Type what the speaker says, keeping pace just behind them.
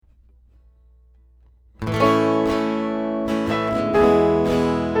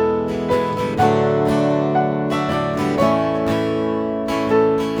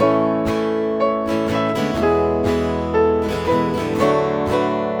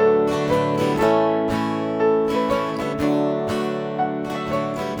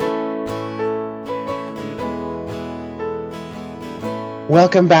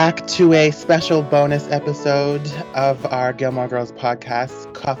Welcome back to a special bonus episode of our Gilmore Girls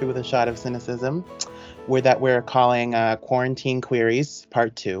podcast, Coffee with a Shot of Cynicism, we're calling Quarantine Queries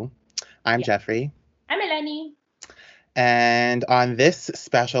Part 2. I'm Jeffrey. I'm Eleni. And on this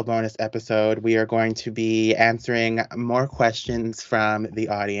special bonus episode, we are going to be answering more questions from the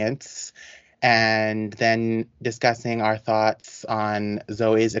audience and then discussing our thoughts on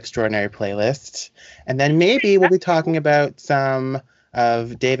Zoe's extraordinary playlist. And then maybe we'll be talking about some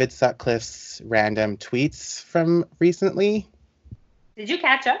of David Sutcliffe's random tweets from recently. Did you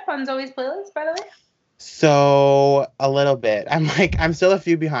catch up on Zoe's playlist, by the way? So a little bit. I'm still a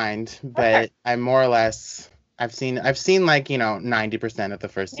few behind, but okay. I'm more or less. I've seen like 90% of the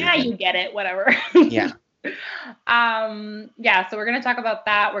first season. Yeah, you get it. Whatever. Yeah. Yeah. So we're gonna talk about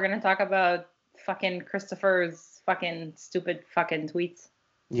that. We're gonna talk about fucking Christopher's fucking stupid fucking tweets.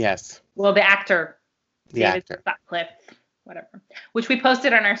 Yes. Well, the actor. David Sutcliffe. Whatever, which we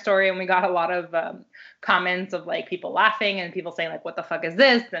posted on our story, and we got a lot of comments of like people laughing and people saying like, what the fuck is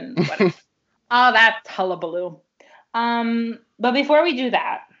this, and whatever. Oh, that's hullabaloo. But before we do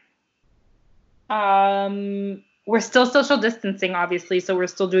that, we're still social distancing, obviously, so we're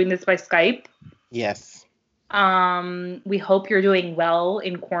still doing this by Skype. Yes. We hope you're doing well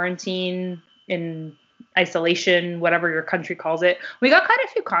in quarantine, in isolation, whatever your country calls it. We got quite a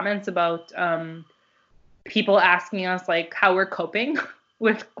few comments about people asking us like how we're coping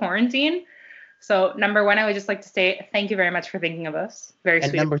with quarantine. So number one, I would just like to say thank you very much for thinking of us. Very sweet.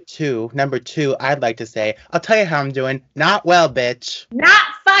 And number two, I'd like to say, I'll tell you how I'm doing. Not well, bitch. Not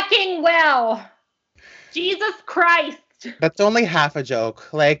fucking well. Jesus Christ. That's only half a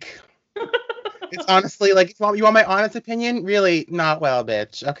joke. Like, it's honestly like, you want my honest opinion? Really, not well,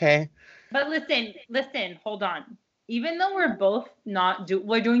 bitch. Okay. But listen, hold on. Even though we're both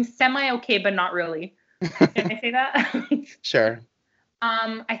we're doing semi-okay, but not really. Can I say that? Sure.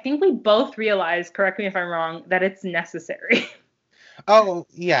 I think we both realize, correct me if I'm wrong, that it's necessary. Oh,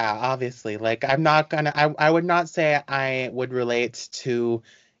 yeah, obviously. Like, I would not say I would relate to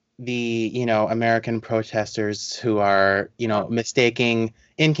the, American protesters who are, mistaking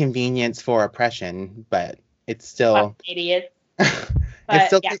inconvenience for oppression, but it's still... Idiots. I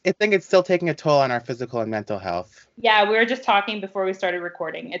think it's still taking a toll on our physical and mental health. Yeah, we were just talking before we started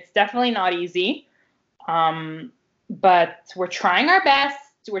recording. It's definitely not easy. But we're trying our best.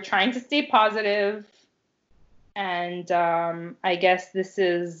 We're trying to stay positive. And I guess this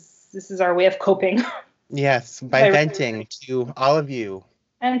is our way of coping. Yes, by venting to all of you.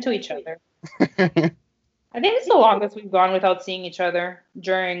 And to each other. I think it's the longest we've gone without seeing each other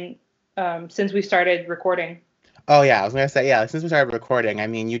during since we started recording. Oh, yeah, I was going to say, yeah, since we started recording, I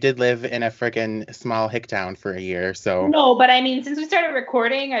mean, you did live in a freaking small hick town for a year, so... No, but I mean, since we started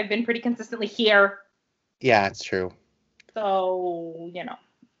recording, I've been pretty consistently here. Yeah, it's true. So,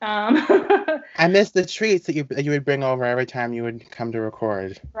 I miss the treats that you would bring over every time you would come to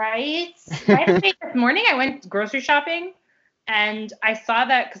record. Right? This morning I went grocery shopping, and I saw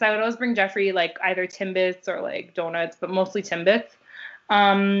that, because I would always bring Jeffrey, like, either Timbits or, like, donuts, but mostly Timbits.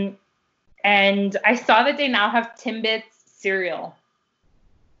 And I saw that they now have Timbits cereal.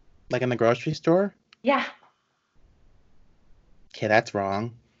 Like in the grocery store? Yeah. Okay, that's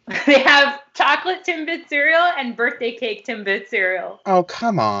wrong. They have chocolate Timbit cereal and birthday cake Timbit cereal. Oh,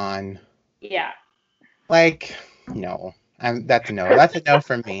 come on. Yeah. Like, no. That's a no. That's a no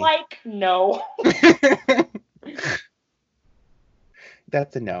for me. Like, no.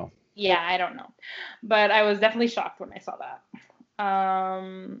 That's a no. Yeah, I don't know. But I was definitely shocked when I saw that.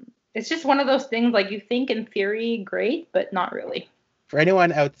 It's just one of those things, like, you think in theory, great, but not really. For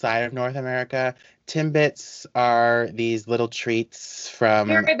anyone outside of North America, Timbits are these little treats from...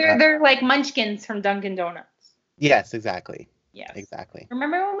 They're like munchkins from Dunkin' Donuts. Yes, exactly. Yes. Exactly.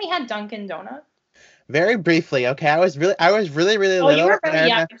 Remember when we had Dunkin' Donuts? Very briefly, okay? I was really little. Oh, you were really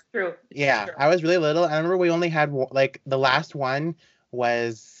young. It's true. Yeah, I was really little. I remember we only had, like, the last one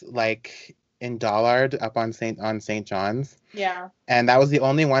was, like, in Dollard up on St. John's. Yeah. And that was the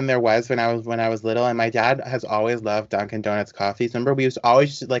only one there was when I was little. And my dad has always loved Dunkin' Donuts coffees. Remember, we used to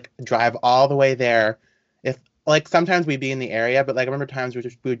always like drive all the way there. If like sometimes we'd be in the area, but like I remember times we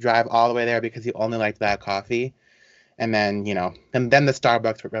would drive all the way there because he only liked that coffee. And then and then the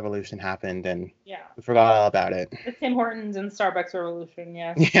Starbucks revolution happened, and we forgot all about it. The Tim Hortons and Starbucks revolution,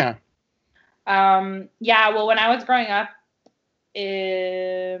 yeah. Yeah. Yeah. Well, when I was growing up,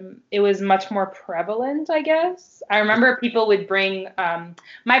 it was much more prevalent, I guess. I remember people would bring,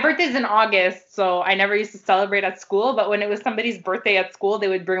 my birthday's in August, so I never used to celebrate at school, but when it was somebody's birthday at school, they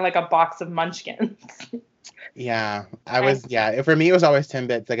would bring like a box of munchkins. Yeah, for me it was always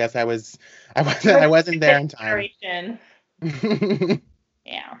Timbits. I guess I wasn't there in time.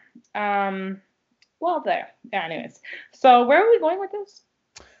 Yeah. Well, there. Yeah, anyways. So where are we going with this?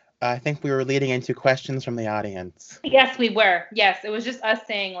 I think we were leading into questions from the audience. Yes, we were. Yes, it was just us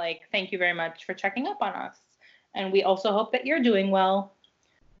saying, like, thank you very much for checking up on us. And we also hope that you're doing well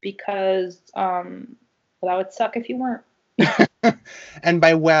because well, that would suck if you weren't. And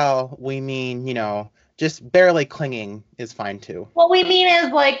by well, we mean, just barely clinging is fine too. What we mean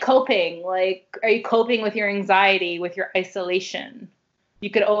is, like, coping. Like, are you coping with your anxiety, with your isolation? You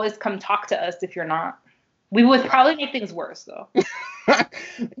could always come talk to us if you're not. We would probably make things worse, though.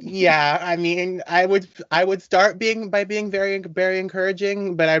 Yeah, I mean, I would start by being very very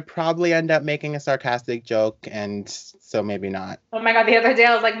encouraging, but I'd probably end up making a sarcastic joke, and so maybe not. Oh my God, the other day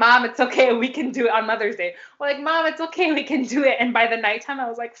I was like, Mom, it's okay, we can do it on Mother's Day. We're like, Mom, it's okay, we can do it. And by the nighttime, I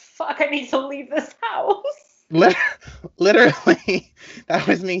was like, fuck, I need to leave this house. Literally, that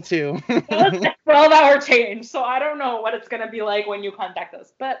was me too. It was a 12-hour change, so I don't know what it's going to be like when you contact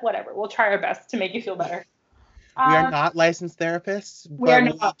us. But whatever, we'll try our best to make you feel better. We are not licensed therapists. We are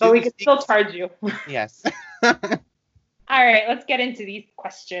not, but we can still charge you. Yes. All right, let's get into these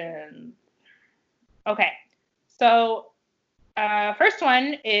questions. Okay, so first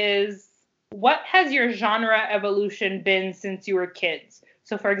one is, what has your genre evolution been since you were kids?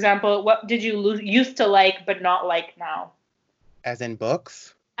 So, for example, what did you used to like but not like now? As in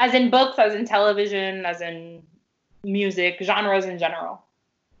books? As in books, as in television, as in music, genres in general.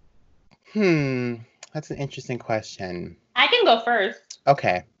 That's an interesting question. I can go first.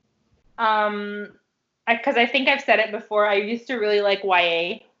 Okay. Because I think I've said it before. I used to really like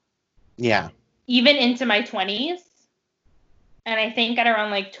YA. Yeah. Even into my 20s. And I think at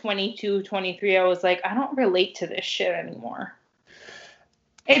around like 22, 23, I was like, I don't relate to this shit anymore.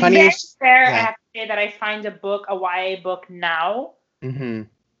 It's very rare, I have to say, that I find a YA book now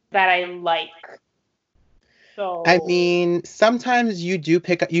that I like. So I mean, sometimes you do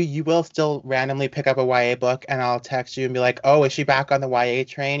pick up, you will still randomly pick up a YA book, and I'll text you and be like, oh, is she back on the YA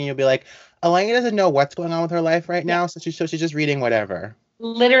train? And you'll be like, Elena doesn't know what's going on with her life right now, so she's just reading whatever.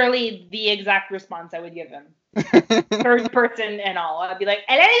 Literally the exact response I would give him. Third person and all. I'd be like,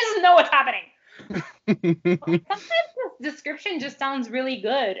 Elena doesn't know what's happening. Sometimes the description just sounds really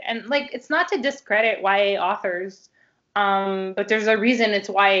good, and like, it's not to discredit YA authors, but there's a reason it's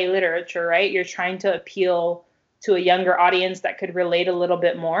YA literature, right? You're trying to appeal to a younger audience that could relate a little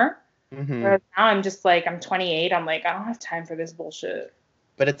bit more. Whereas now I'm just like, I'm 28, I'm like, I don't have time for this bullshit.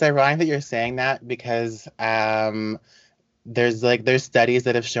 But it's ironic that you're saying that, because there's studies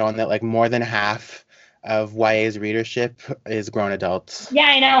that have shown that like more than half of YA's readership is grown adults. Yeah,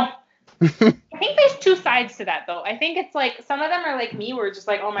 I know. I think there's two sides to that, though. I think it's like, some of them are like me, where just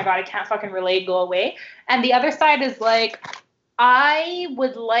like, oh my God, I can't fucking relate, go away. And the other side is like, I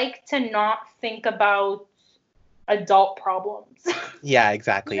would like to not think about adult problems. Yeah,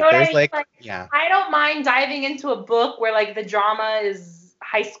 exactly. You know There's I mean? Yeah. I don't mind diving into a book where like the drama is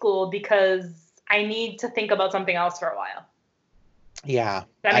high school, because I need to think about something else for a while. Yeah. Does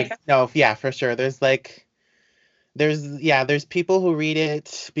that make sense? No, yeah, for sure. There's people who read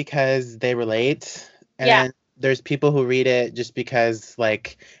it because they relate, and then there's people who read it just because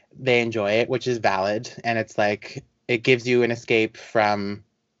like they enjoy it, which is valid, and it's like it gives you an escape from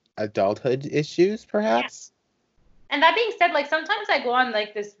adulthood issues, perhaps. Yeah. And that being said, like, sometimes I go on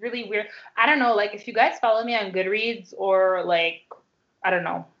like this really weird, I don't know, like, if you guys follow me on Goodreads, or like, I don't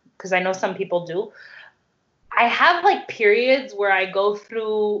know, because I know some people do, I have like periods where I go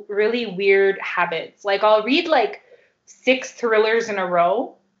through really weird habits. Like, I'll read like 6 thrillers in a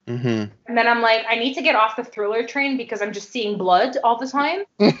row. And then I'm like, I need to get off the thriller train because I'm just seeing blood all the time.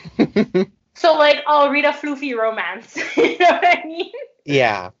 So like, I'll read a floofy romance. You know what I mean?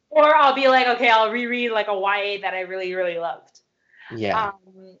 Yeah. Or I'll be like, okay, I'll reread like a YA that I really, really loved. Yeah.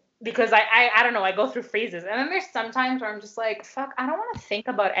 Because I don't know, I go through phases. And then there's sometimes where I'm just like, fuck, I don't want to think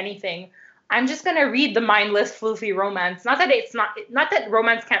about anything. I'm just going to read the mindless, floofy romance. Not that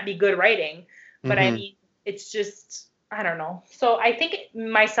romance can't be good writing, but I mean, it's just, I don't know. So I think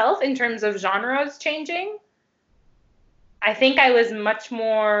myself, in terms of genres changing, I think I was much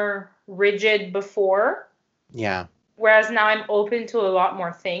more rigid before. Yeah. Whereas now I'm open to a lot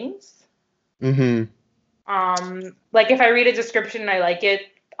more things. Like, if I read a description and I like it,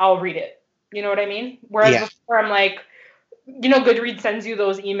 I'll read it. You know what I mean? Whereas before, I'm like, Goodreads sends you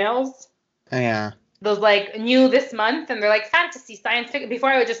those emails. Yeah. Those like, new this month, and they're like fantasy, science fiction. Before,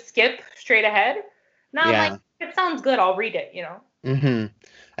 I would just skip straight ahead. Now I'm like, it sounds good, I'll read it,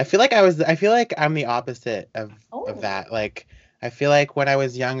 I feel like I'm the opposite of that. Like, I feel like when I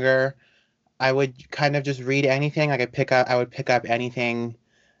was younger, I would kind of just read anything. Like, I would pick up anything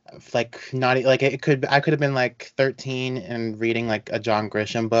like not like I could have been like 13 and reading like a John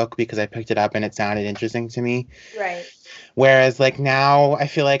Grisham book because I picked it up and it sounded interesting to me. Right. Whereas like now I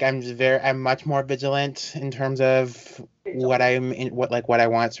feel like I'm much more vigilant in terms of what I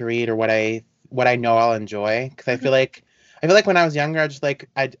want to read or what I know I'll enjoy, because I feel like when I was younger, I just like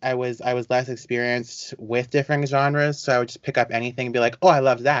I was less experienced with different genres, so I would just pick up anything and be like, oh, I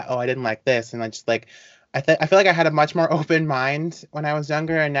loved that. Oh, I didn't like this, and I just like I feel like I had a much more open mind when I was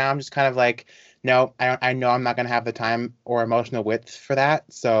younger, and now I'm just kind of like, no, I know I'm not gonna have the time or emotional width for that.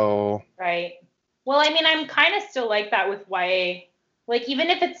 So Right. Well, I mean, I'm kind of still like that with YA. Like, even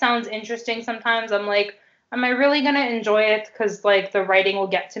if it sounds interesting sometimes, I'm like, am I really gonna enjoy it? Because like the writing will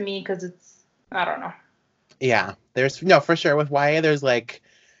get to me because I don't know. yeah, there's no for sure with YA. There's like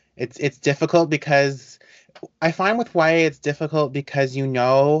it's difficult because I find with YA it's difficult because you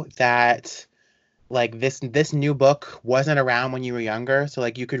know that like this new book wasn't around when you were younger, so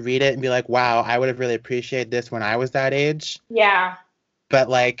like you could read it and be like, wow, I would have really appreciated this when I was that age. Yeah. But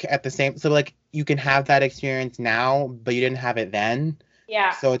like at the same, so like you can have that experience now, but you didn't have it then.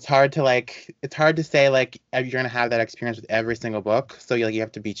 Yeah. So it's hard to say like you're gonna have that experience with every single book. So you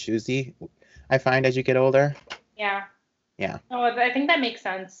have to be choosy, I find, as you get older. Yeah. Yeah. Oh, I think that makes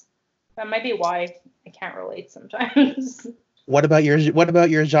sense. That might be why I can't relate sometimes. What about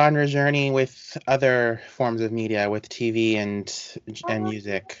your genre journey with other forms of media, with TV and Um,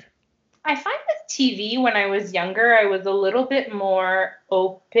 music? I find with TV when I was younger, I was a little bit more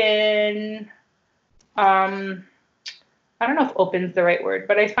open. Um, I don't know if open's the right word,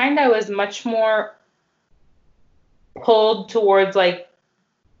 but I find I was much more pulled towards like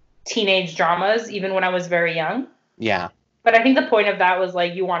teenage dramas even when I was very young. Yeah. But I think the point of that was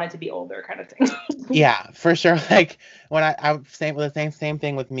like you wanted to be older kind of thing. Yeah, for sure. Like when I same the same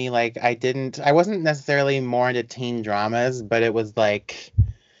thing with me. Like I wasn't necessarily more into teen dramas, but it was like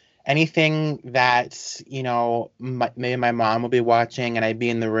anything that maybe my mom would be watching and I'd be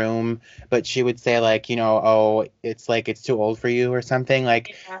in the room, but she would say like oh, it's like it's too old for you or something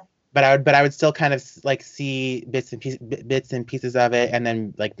like. Yeah. But I would still kind of like see bits and pieces of it and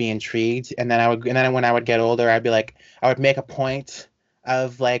then like be intrigued, and then when I would get older I'd be like I would make a point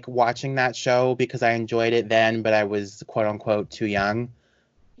of like watching that show because I enjoyed it then, but I was quote unquote too young,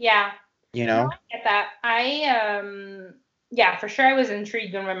 Yeah. you No, know? I get that. Yeah, for sure I was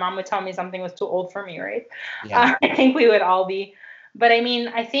intrigued when my mom would tell me something was too old for me, right? Yeah. I think we would all be. But I mean,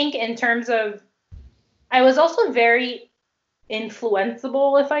 I think in terms of, I was also very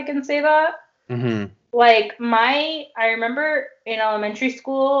influenceable, if I can say that. Hmm. Like I remember in elementary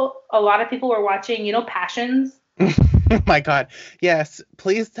school, a lot of people were watching, Passions. Oh my God. Yes,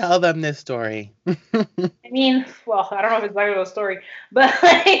 please tell them this story. I mean, well, I don't know if it's exactly the story, but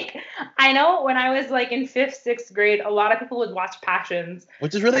like, I know when I was like in fifth, sixth grade, a lot of people would watch Passions.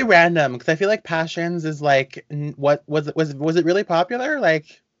 Which is really random because I feel like Passions is like what was it really popular?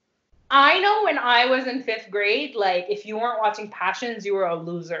 Like I know when I was in fifth grade, like if you weren't watching Passions, you were a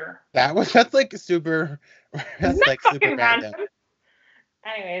loser. that's like super Isn't that's that like super fucking random. random?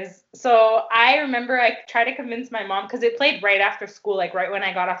 Anyways, so I remember I tried to convince my mom because it played right after school, like right when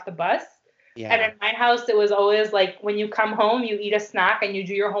I got off the bus. And Yeah. in my house, it was always like when you come home, you eat a snack and you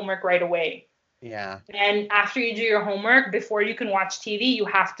do your homework right away. Yeah. And after you do your homework, before you can watch TV, you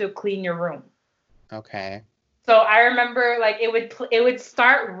have to clean your room. Okay. So I remember like it would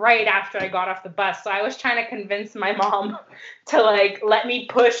start right after I got off the bus. So I was trying to convince my mom to like let me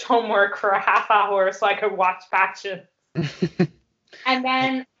push homework for a half hour so I could watch Passion. And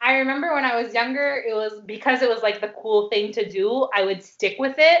then I remember when I was younger, it was because it was like the cool thing to do, I would stick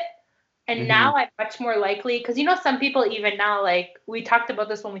with it. And Hmm. now I'm much more likely because some people even now like we talked about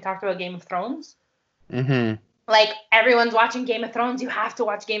this when we talked about Game of Thrones. Hmm. Like everyone's watching Game of Thrones, you have to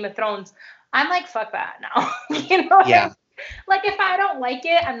watch Game of Thrones. I'm like fuck that now. You know what I mean? Yeah. Like if I don't like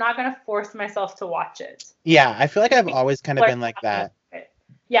it, I'm not gonna force myself to watch it. Yeah, I feel like I've always kind of been like that.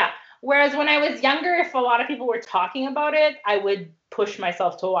 Yeah. Whereas when I was younger, if a lot of people were talking about it, I would push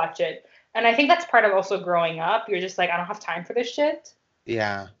myself to watch it. And I think that's part of also growing up. You're just like, I don't have time for this shit.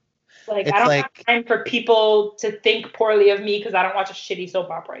 Yeah. Like, I It's don't have like time for people to think poorly of me because I don't watch a shitty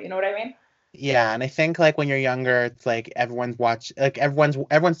soap opera. You know what I mean? yeah, and I think like when you're younger, it's like everyone's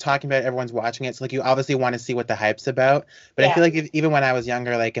talking about it, everyone's watching it. So like you obviously want to see what the hype's about. But I Yeah. feel like even when I was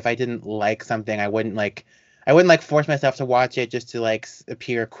younger, like if I didn't like something, I wouldn't like force myself to watch it just to like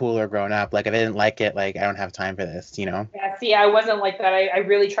appear cool or grown up. Like if I didn't like it, like I don't have time for this, you know? Yeah. See, I wasn't like that. I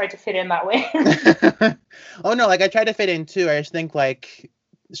really tried to fit in that way. Oh no, like I try to fit in too. I just think like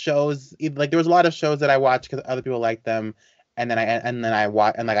like there was a lot of shows that I watched because other people liked them, and then I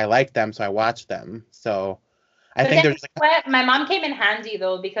watch and like I liked them, so I watched them. So I But think then there's like, what? My mom came in handy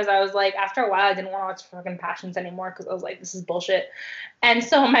though because I was like, after a while, I didn't want to watch fucking Passions anymore because I was like, this is bullshit. And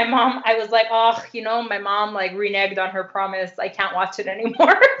so my mom, I was like, oh, my mom like reneged on her promise. I can't watch it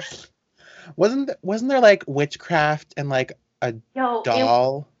anymore. wasn't there like witchcraft and like a Yo, it was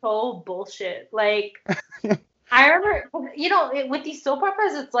doll? so bullshit. Like, I remember, with these soap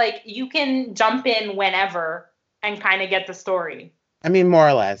operas, it's like you can jump in whenever and kind of get the story. I mean, more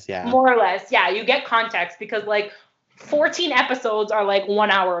or less, yeah. More or less, yeah, you get context because like 14 episodes are like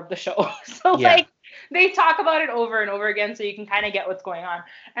 1 hour of the show. So Yeah. like they talk about it over and over again so you can kind of get what's going on.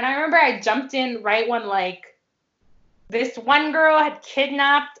 And I remember I jumped in right when like this one girl had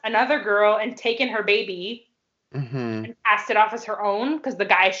kidnapped another girl and taken her baby and passed it off as her own because the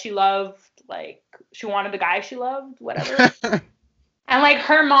guy she loved, like she wanted the guy she loved, whatever. And like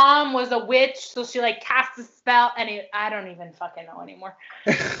her mom was a witch, so she like cast a spell, and I don't even fucking know anymore.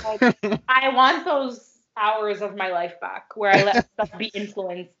 Like, I want those hours of my life back where I let stuff be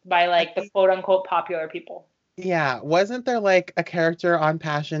influenced by like the quote unquote popular people. Yeah, wasn't there like a character on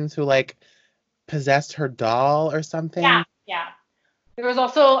Passions who like possessed her doll or something? Yeah. There was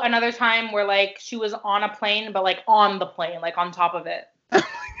also another time where like she was on a plane, but like on the plane, like on top of it.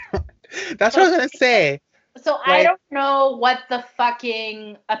 That's what I was gonna say. So I don't know what the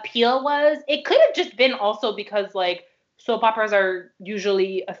fucking appeal was. It could have just been also because like soap operas are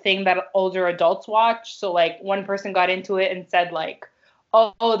usually a thing that older adults watch. So like one person got into it and said like,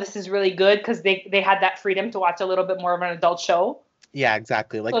 oh, this is really good because they had that freedom to watch a little bit more of an adult show. Yeah,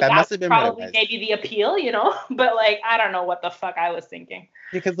 exactly. Like So that must have been what it probably was. maybe the appeal, But like I don't know what the fuck I was thinking.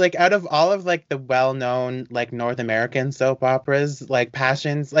 Because like out of all of like the well-known like North American soap operas, like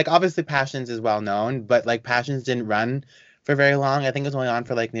Passions, like obviously Passions is well known, but like Passions didn't run for very long. I think it was only on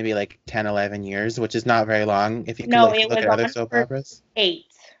for like maybe like 10, 11 years, which is not very long if you could No, like it look was at other on soap for operas. 8.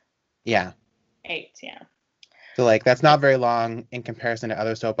 Yeah. 8, yeah. So like that's not very long in comparison to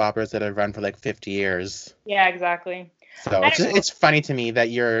other soap operas that have run for like 50 years. Yeah, exactly. So it's funny to me that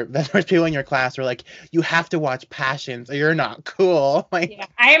there's people in your class who are like, you have to watch Passions or you're not cool. Like, yeah.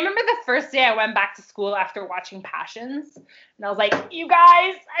 I remember the first day I went back to school after watching Passions, and I was like, you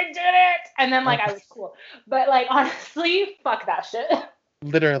guys, I did it. And then like I was cool. But like honestly, fuck that shit.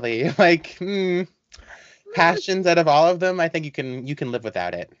 Literally, like Passions out of all of them, I think you can live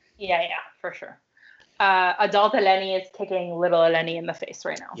without it. Yeah, for sure. Adult Eleni is kicking little Eleni in the face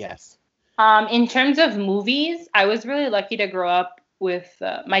right now. Yes. In terms of movies, I was really lucky to grow up with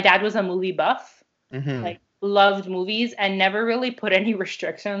my dad was a movie buff, like loved movies and never really put any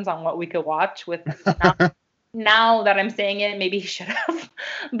restrictions on what we could watch. With now that I'm saying it, maybe he should have.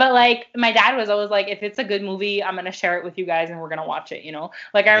 But like my dad was always like, if it's a good movie, I'm gonna share it with you guys and we're gonna watch it.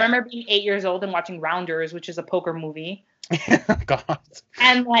 Like I remember being 8 years old and watching Rounders, which is a poker movie. God.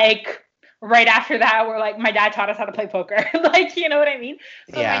 And like right after that, we're like, my dad taught us how to play poker. Like, you know what I mean?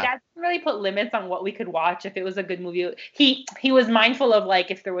 So my dad didn't really put limits on what we could watch if it was a good movie. He was mindful of like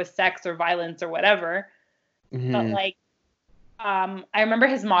if there was sex or violence or whatever. But like, I remember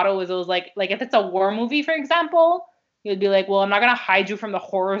his motto was like if it's a war movie, for example, he would be like, well, I'm not gonna hide you from the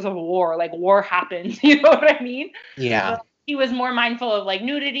horrors of war. Like war happens. You know what I mean? Yeah. So he was more mindful of like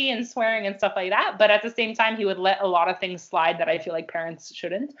nudity and swearing and stuff like that, but at the same time he would let a lot of things slide that I feel like parents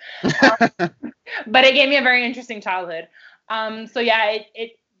shouldn't. But it gave me a very interesting childhood. So yeah,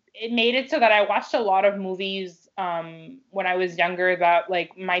 it made it so that I watched a lot of movies when I was younger that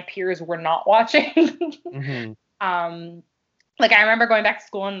like my peers were not watching. Like I remember going back to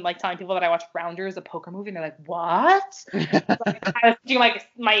school and like telling people that I watched Rounders, a poker movie, and they're like, "What?" Like, I was teaching like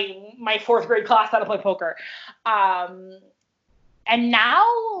my 4th grade class how to play poker. And now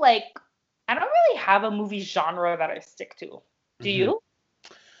like I don't really have a movie genre that I stick to. Do you?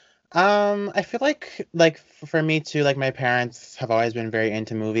 I feel like for me too, like my parents have always been very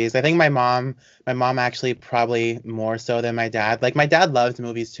into movies. I think my mom actually probably more so than my dad. Like my dad loves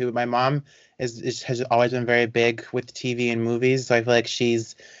movies too. My mom has always been very big with TV and movies. So I feel like she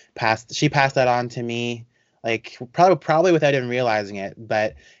passed that on to me, like probably without even realizing it.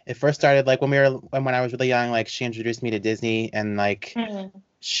 But it first started like when I was really young, like she introduced me to Disney and like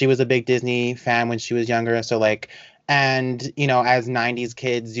she was a big Disney fan when she was younger. So like, and as 90s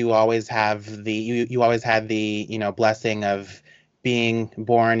kids, you always have you always had the blessing of being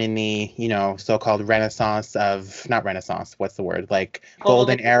born in the so-called Renaissance of not Renaissance, what's the word, like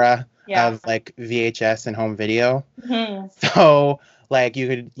golden era of like VHS and home video. So like you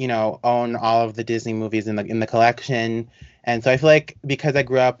could own all of the Disney movies in the collection. And so I feel like because I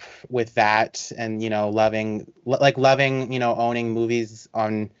grew up with that and loving owning movies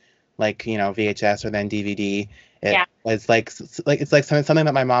on like VHS or then DVD, It Yeah. was like it's like something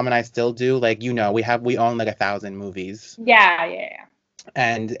that my mom and I still do. Like, we own like 1,000 movies. Yeah, yeah, yeah.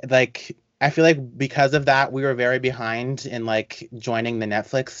 And like I feel like because of that, we were very behind in like joining the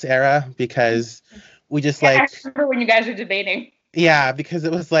Netflix era because we just Yeah, I like remember when you guys were debating. yeah, because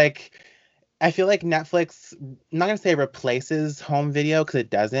it was like I feel like Netflix, I'm not gonna say replaces home video because it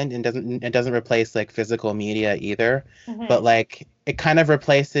doesn't replace like physical media either, but Hmm. like it kind of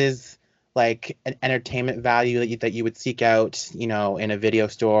replaces like an entertainment value that you would seek out, in a video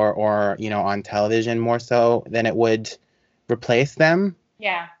store or, on television more so than it would replace them.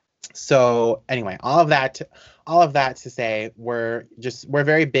 Yeah. So anyway, all of that to say, we're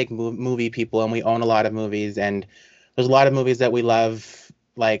very big movie people, and we own a lot of movies, and there's a lot of movies that we love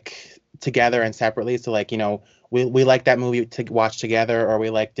like together and separately. So like, we like that movie to watch together, or we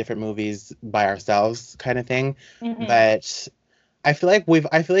like different movies by ourselves, kind of thing. Hmm. But I feel like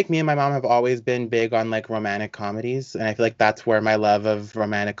me and my mom have always been big on like romantic comedies, and I feel like that's where my love of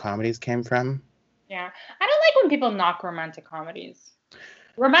romantic comedies came from. Yeah. I don't like when people knock romantic comedies.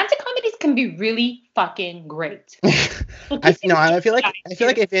 Romantic comedies can be really fucking great. I no, I feel like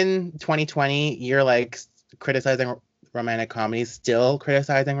if in 2020 you're like criticizing romantic comedies, still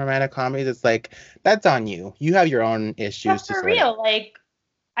criticizing romantic comedies, it's like that's on you. You have your own issues But to for sort out. real, like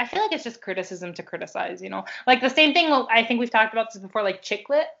I feel like it's just criticism to criticize, Like the same thing, I think we've talked about this before, like chick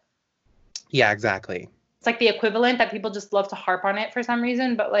lit. Yeah, exactly. It's like the equivalent that people just love to harp on it for some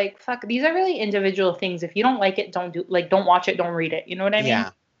reason, but like fuck, these are really individual things. If you don't like it, don't watch it, don't read it. You know what I mean? Yeah.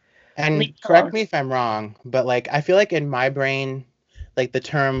 Leave And it correct alone. me if I'm wrong, but like I feel like in my brain, like the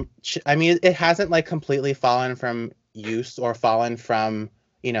term, I mean, it hasn't like completely fallen from use or fallen from,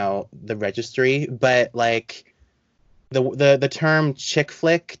 the registry, but like the term chick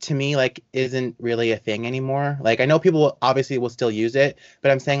flick to me like isn't really a thing anymore. Like I know people obviously will still use it, but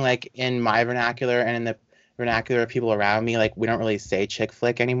I'm saying like in my vernacular and in the vernacular of people around me, like we don't really say chick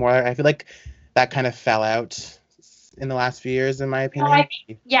flick anymore. I feel like that kind of fell out in the last few years, in my No, I opinion.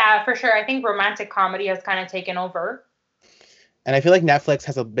 think yeah, for sure. I think romantic comedy has kind of taken over. And I feel like Netflix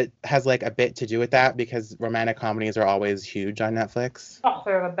has like a bit to do with that because romantic comedies are always huge on Netflix. Oh,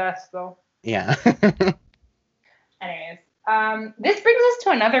 they're the best though. Yeah. Anyways, this brings us to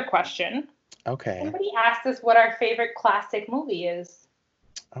another question. Okay. Somebody asked us what our favorite classic movie is.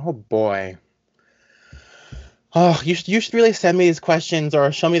 Oh boy. Oh, you should really send me these questions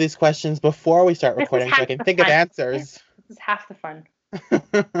or show me these questions before we start This is recording so half I can the think of fun. answers. This is half the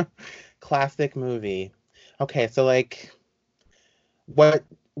fun. Classic movie. Okay, so like what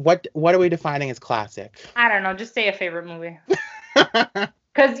are we defining as classic? I don't know. Just say a favorite movie.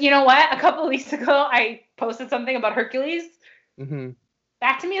 Because you know what? A couple of weeks ago, I posted something about Hercules. Hmm.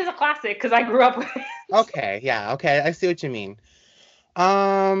 That to me is a classic because I grew up with it. Okay, yeah, okay, I see what you mean.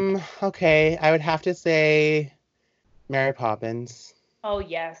 Okay, I would have to say Mary Poppins. Oh,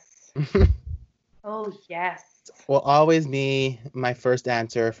 yes. Oh, yes. Will always be my first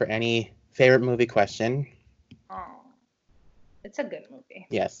answer for any favorite movie question. Oh, it's a good movie.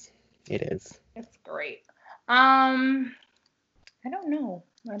 Yes, it is. It's great. I don't know.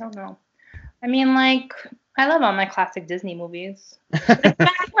 I don't know. I mean, like, I love all my classic Disney movies. But if we're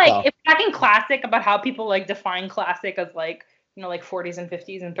talking, like, Well, if we're talking classic about how people like define classic as like, like 40s and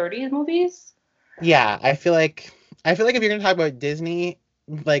 50s and 30s movies. yeah, I feel like if you're gonna talk about Disney,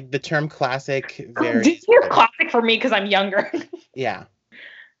 like the term classic Disney varies. is classic for me because I'm younger. Yeah,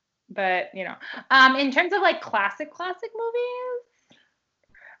 But in terms of like classic movies,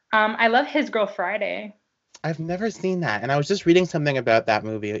 I love His Girl Friday. I've never seen that, and I was just reading something about that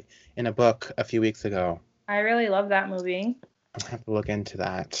movie in a book a few weeks ago. I really love that movie. I'll have to look into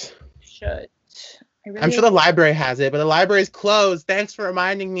that. Should I I'm really sure the library has it, but the library's closed. Thanks for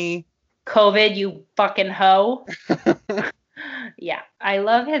reminding me. COVID, you fucking hoe. Yeah, I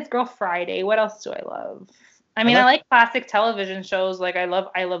love His Girl Friday. What else do I love? I I mean, I like. like classic television shows. Like I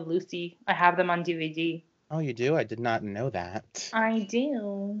love Lucy. I have them on DVD. Oh, you do? I did not know that. I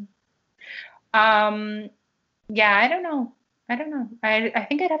do. Um, yeah, I don't know. I don't know. I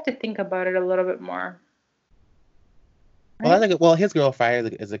think I'd have to think about it a little bit more. Well, well, His Girl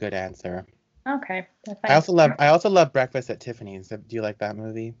Friday is a good answer. Okay, that's I fine. also love I also love Breakfast at Tiffany's. Do you like that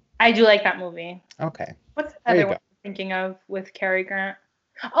movie? I do like that movie. Okay, What's the there you other go. one I'm thinking of with Cary Grant?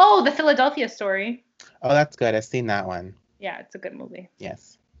 Oh, The Philadelphia Story. Oh, that's good. I've seen that one. Yeah, it's a good movie.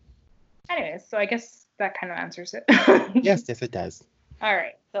 Yes. Anyways, so I guess that kind of answers it. Yes, yes, it does. All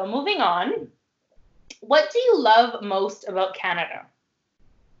right. So moving on. What do you love most about Canada?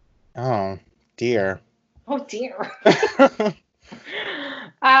 Oh, dear. Oh dear.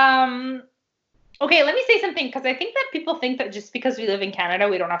 Okay, let me say something because I think that people think that just because we live in Canada,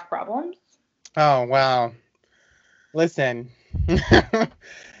 we don't have problems. Oh, wow. Listen,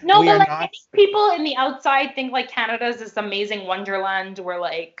 No, we but are like I not. think people in the outside think like Canada's this amazing wonderland where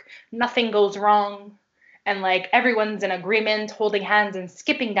like nothing goes wrong and like everyone's in agreement, holding hands and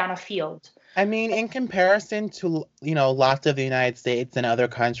skipping down a field. I mean, in comparison to, lots of the United States and other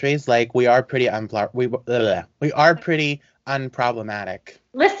countries, like we are pretty we are pretty unproblematic.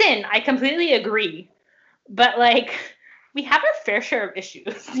 Listen, I completely agree. But like we have our fair share of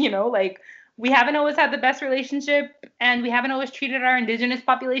issues, like we haven't always had the best relationship and we haven't always treated our indigenous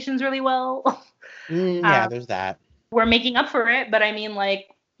populations really well. Yeah, um, there's that. we're making up for it, but I mean, like,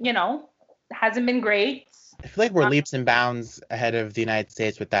 it hasn't been great. I feel like we're um, leaps and bounds ahead of the United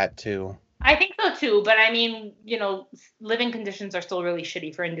States with that too. I think so too, but I mean, living conditions are still really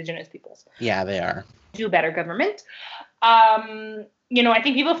shitty for indigenous peoples. Yeah, they are. Do better government. I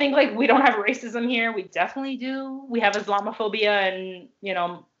think people think like we don't have racism here. We definitely do. We have Islamophobia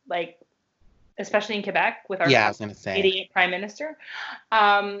and, like especially in Quebec with our Yeah, I was gonna say. idiot prime minister.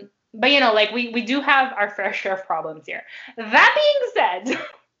 But like we do have our fair share of problems here. That being said,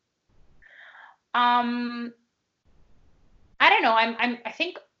 um, I don't know. I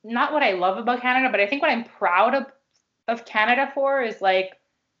think not what I love about Canada, but I think what I'm proud of Canada for is like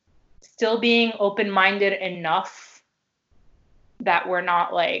still being open-minded enough that we're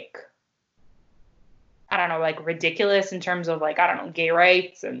not like, I don't know, like ridiculous in terms of like, I don't know, gay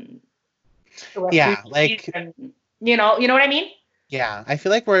rights and Yeah, like, and you know what I mean? yeah, I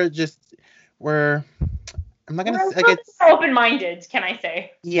feel like we're I'm not gonna We're a say like little bit it's more open-minded, can I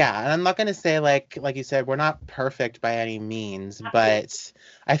say? yeah, and I'm not gonna say like you said, we're not perfect by any means, Absolutely. but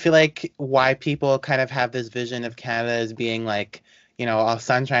I feel like why people kind of have this vision of Canada as being like, all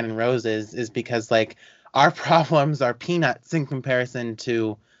sunshine and roses is because like our problems are peanuts in comparison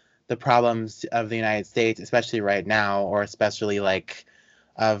to the problems of the United States, especially right now, or especially like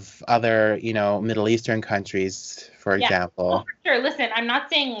of other, Middle Eastern countries, for Yeah. Oh, example. for sure. Listen, I'm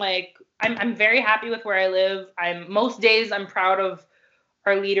not saying like I'm very happy with where I live. Most days I'm proud of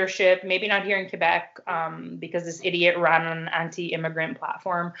our leadership. Maybe not here in Quebec, because this idiot ran an anti-immigrant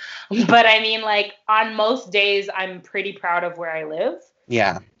platform. But I mean, like on most days, I'm pretty proud of where I live,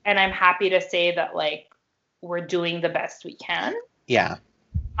 Yeah, and I'm happy to say that like we're doing the best we can. yeah.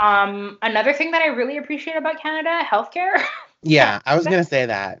 Another thing that I really appreciate about Canada, healthcare. Yeah, I was gonna say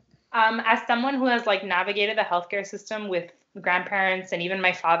that. As someone who has like navigated the healthcare system with grandparents and even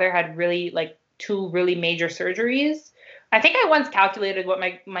my father had really like two really major surgeries. I think I once calculated what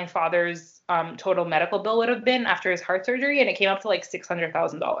my father's total medical bill would have been after his heart surgery, and it came up to like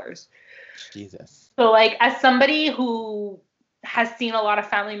 $600,000. Jesus. So like as somebody who has seen a lot of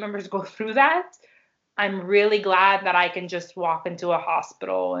family members go through that, I'm really glad that I can just walk into a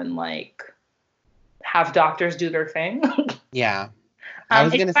hospital and like have doctors do their thing. Yeah. I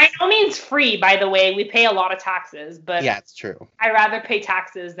was It's gonna by no means free, by the way. We pay a lot of taxes, but yeah, it's true. I rather pay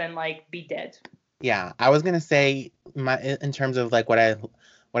taxes than like be dead. Yeah, I was gonna say in terms of like what I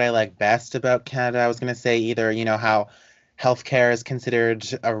like best about Canada, I was gonna say either, how healthcare is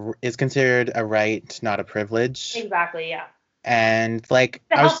considered a right, not a privilege. Exactly, yeah. And like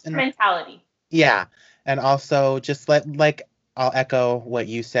The I was healthcare mentality. yeah, and also just like I'll echo what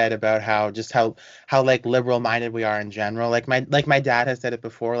you said about how like liberal minded we are in general. Like my dad has said it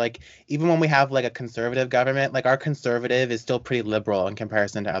before. Like even when we have like a conservative government, like our conservative is still pretty liberal in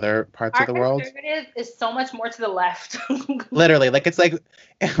comparison to other parts of Our the world. conservative is so much more to the left. Literally, like it's like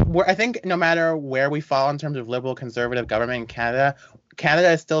I think no matter where we fall in terms of liberal conservative government in Canada, Canada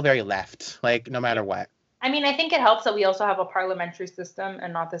is still very left. Like no matter what. I mean, I think it helps that we also have a parliamentary system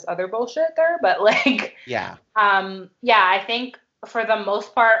and not this other bullshit there, but like Yeah. yeah, I think for the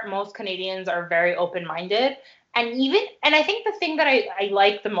most part most Canadians are very open-minded. And I think the thing that I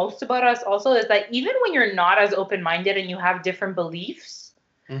like the most about us also is that even when you're not as open-minded and you have different beliefs,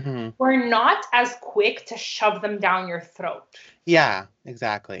 Hmm. we're not as quick to shove them down your throat. Yeah,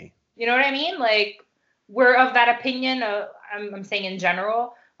 exactly. You know what I mean? Like, we're of that opinion. I'm saying in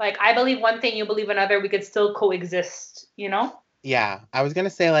general. Like, I believe one thing, you believe another. We could still coexist. You know? Yeah, I was gonna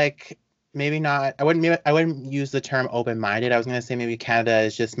say like maybe not. I wouldn't use the term open-minded. I was gonna say maybe Canada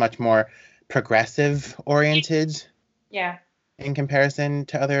is just much more progressive oriented Yeah. in comparison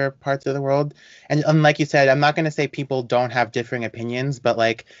to other parts of the world. And like you said, I'm not gonna say people don't have differing opinions, but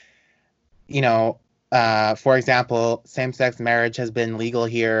like you know, for example, same-sex marriage has been legal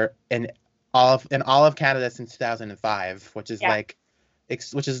here in all of Canada since 2005, which is Yeah. like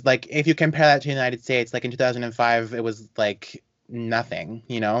which is like if you compare that to the United States, like in 2005 it was like nothing.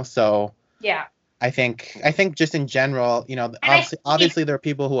 So Yeah. I think just in general, you know, And obviously there are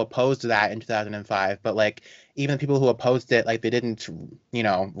people who opposed that in 2005, but like even the people who opposed it, like they didn't, you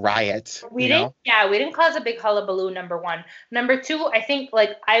know, riot, we you didn't, know? yeah, we didn't cause a big hullabaloo, number one. Number two, I think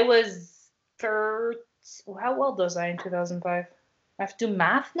like I was third, how old was I in 2005? I have to do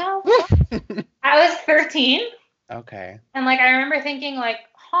math now? I was 13. Okay. And like I remember thinking like,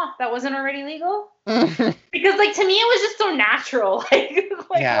 huh, that wasn't already legal? Because like to me it was just so natural.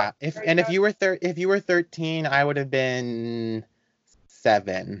 Like Yeah, whatever, if you were if you were 13, I would have been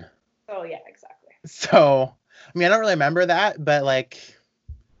 7. Oh yeah, exactly. So, I mean, I don't really remember that, but like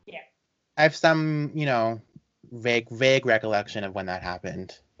Yeah. I have some, you know, vague recollection of when that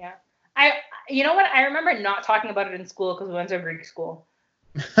happened. Yeah. You know what? I remember not talking about it in school because we went to a Greek school.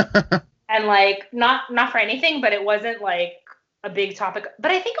 And like not for anything, but it wasn't like a big topic.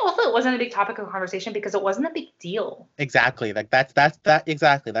 But I think also it wasn't a big topic of conversation because it wasn't a big deal. Exactly. Like that's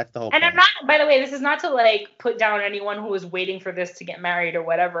exactly. That's the whole And I'm point. not, by the way, this is not to like put down anyone who was waiting for this to get married or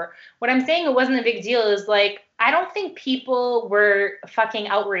whatever. What I'm saying it wasn't a big deal is like I don't think people were fucking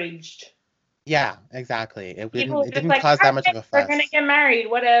outraged. Yeah, exactly. People were It just didn't like, cause that much of okay, a we're gonna fuss. get married,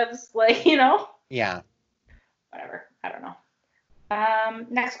 whatevs, like, you know, Yeah. whatever. I don't know.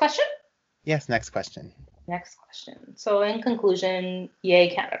 Next question. Yes, next question. Next question. So in conclusion, yay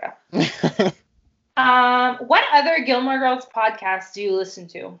Canada. What other Gilmore Girls podcasts do you listen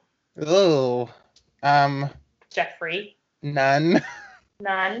to? Oh, Jeffrey. none.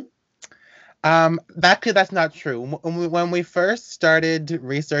 None. That's not true. When we first started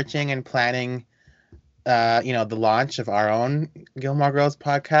researching and planning, you know, the launch of our own Gilmore Girls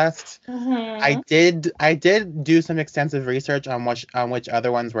podcast, Mm-hmm. I did do some extensive research on which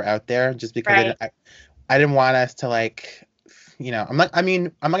other ones were out there, just because Right. I didn't want us to like, you know, I'm not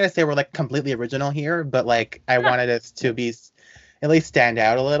gonna say we're like completely original here, but like I No. wanted us to be at least stand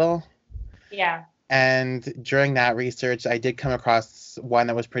out a little. Yeah. And during that research, I did come across one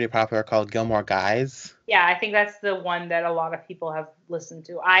that was pretty popular called Gilmore Guys. Yeah, I think that's the one that a lot of people have listened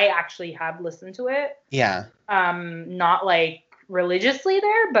to. I actually have listened to it. Yeah. Not like religiously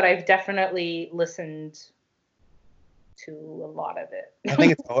there, but I've definitely listened to a lot of it. I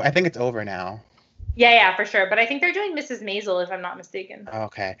think it's over now. Yeah, for sure. But I think they're doing Mrs. Maisel, if I'm not mistaken.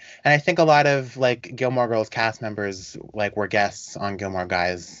 Okay. And I think a lot of like Gilmore Girls cast members like were guests on Gilmore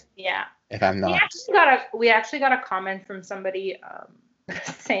Guys, Yeah. if I'm We not. actually got a comment from somebody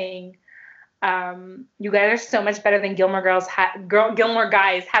saying, "You guys are so much better than Gilmore Girls. Gilmore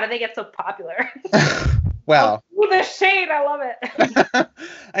Guys. How did they get so popular?" Well, Ooh, the shade. I love it.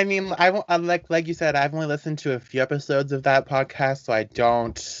 I mean, I'm like you said, I've only listened to a few episodes of that podcast, so I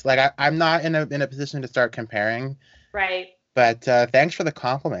don't like I'm not in a position to start comparing. Right. But thanks for the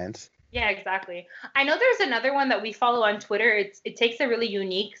compliment. Yeah, exactly. I know there's another one that we follow on Twitter. It takes a really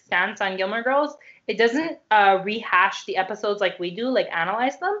unique stance on Gilmore Girls. It doesn't rehash the episodes like we do, like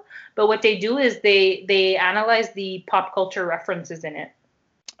analyze them. But what they do is they analyze the pop culture references in it.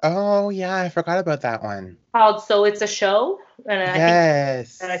 Oh yeah, I forgot about that one. Called So It's a Show, and I think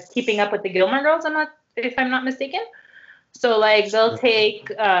Yes. Keeping Up with the Gilmore Girls. If I'm not mistaken. So like they'll take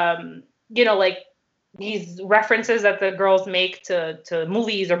you know, like these references that the girls make to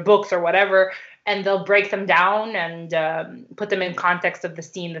movies or books or whatever, and they'll break them down and put them in context of the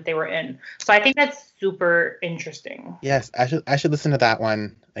scene that they were in. So I think that's super interesting. Yes, I should listen to that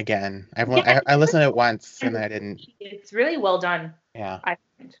one again. I listened to it once and I didn't. It's really well done. Yeah. I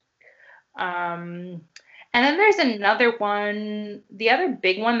think. And then there's another one, the other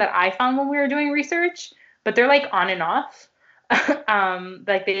big one that I found when we were doing research, but they're like on and off.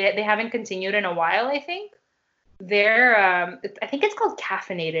 Like they haven't continued in a while, I think. They're I think it's called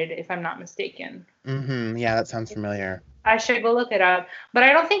Caffeinated, if I'm not mistaken. Mm-hmm. Yeah, that sounds familiar. I should go look it up, but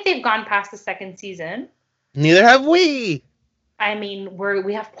I don't think they've gone past the second season. Neither have we. I mean,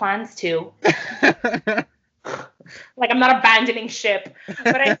 we have plans to. Like I'm not abandoning ship,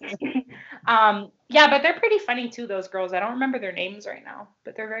 but yeah, but they're pretty funny too. Those girls, I don't remember their names right now,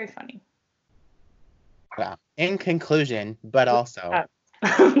 but they're very funny. Well, in conclusion, but also.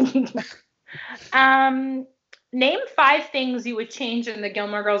 Name 5 things you would change in the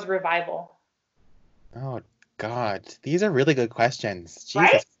Gilmore Girls revival. Oh God, these are really good questions. Jesus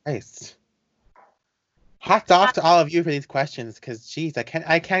Right? Christ. Hats off to all of you for these questions, because geez, I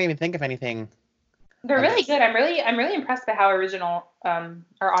can't even think of anything. They're really good. I'm really impressed by how original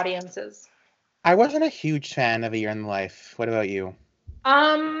our audience is. I wasn't a huge fan of A Year in the Life. What about you?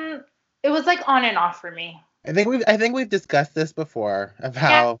 It was like on and off for me. I think we've discussed this before of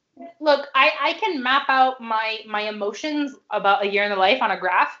how. Yeah, look, I can map out my emotions about A Year in the Life on a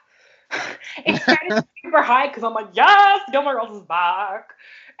graph. It started super high because I'm like, yes, Gilmore Girls is back,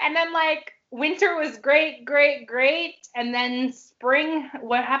 and then like winter was great, great, great. And then spring,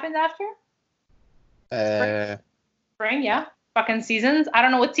 what happened after? Uh, Spring, yeah. Fucking seasons. I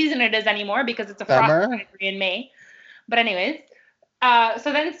don't know what season it is anymore because it's a frost Summer? in May. But anyways,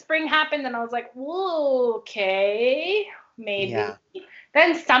 so then spring happened and I was like, whoa, okay, maybe. Yeah.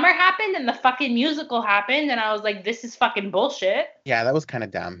 Then summer happened and the fucking musical happened and I was like, this is fucking bullshit. Yeah, that was kind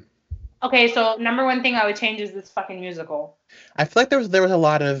of dumb. Okay, so number one thing I would change is this fucking musical. I feel like there was a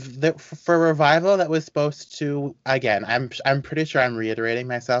lot of for a revival that was supposed to, again, I'm pretty sure I'm reiterating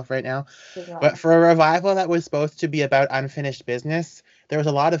myself right now, but for a revival that was supposed to be about unfinished business, there was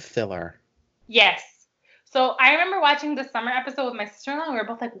a lot of filler. Yes. So I remember watching the summer episode with my sister-in-law and we were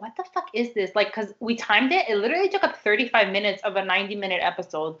both like, what the fuck is this? Like, because we timed it. It literally took up 35 minutes of a 90-minute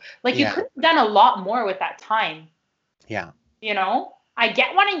episode. Like, you Yeah. could have done a lot more with that time. Yeah. You know? I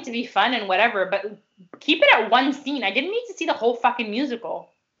get wanting to be fun and whatever, but keep it at one scene. I didn't need to see the whole fucking musical.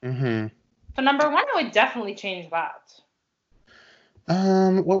 Mm-hmm. So number one, I would definitely change that.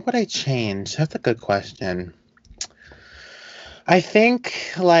 What would I change? That's a good question. I think,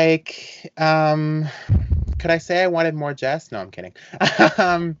 like, could I say I wanted more Jess? No, I'm kidding. You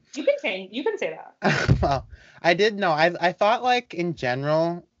can change. You can say that. Well, I did know. I thought, like, in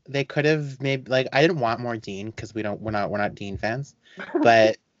general, they could have maybe, like, I didn't want more Dean because we're not Dean fans,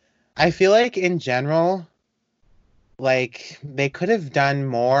 but I feel like in general, like, they could have done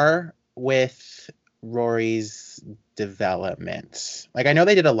more with Rory's development. Like, I know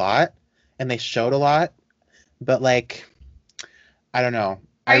they did a lot and they showed a lot, but, like, I don't know.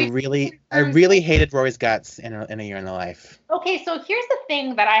 I really hated Rory's guts in a year in the life. Okay, so here's the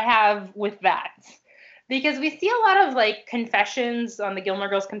thing that I have with that. Because we see a lot of like confessions on the Gilmore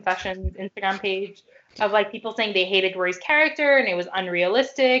Girls Confessions Instagram page of like people saying they hated Rory's character and it was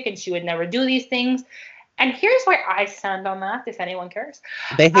unrealistic and she would never do these things. And here's where I stand on that, if anyone cares.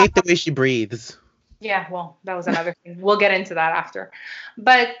 They hate the way she breathes. Yeah, well, that was another thing. We'll get into that after.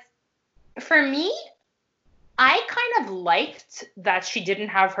 But for me, I kind of liked that she didn't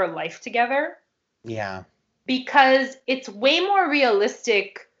have her life together. Yeah. Because it's way more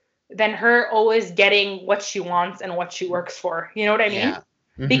realistic than her always getting what she wants and what she works for. You know what I mean? Yeah.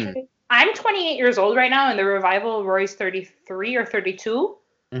 Mm-hmm. Because I'm 28 years old right now, and the revival, Rory's 33 or 32.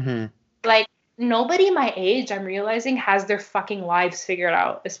 Mm-hmm. Like, nobody my age, I'm realizing, has their fucking lives figured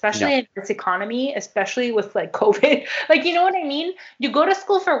out, especially in this economy, especially with, like, COVID. Like, you know what I mean? You go to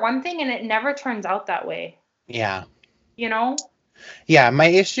school for one thing, and it never turns out that way. Yeah. You know? Yeah, my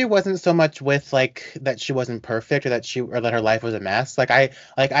issue wasn't so much with like that she wasn't perfect or that her life was a mess. I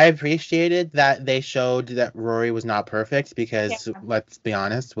appreciated that they showed that Rory was not perfect because let's be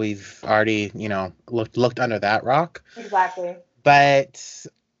honest, we've already, looked under that rock. Exactly. But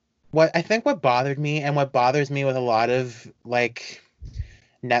what bothered me and what bothers me with a lot of like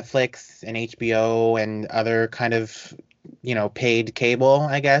Netflix and HBO and other kind of, paid cable,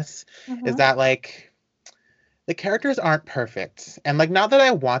 I guess, is that like the characters aren't perfect. And like, not that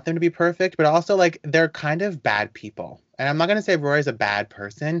I want them to be perfect, but also like they're kind of bad people. And I'm not going to say Rory's a bad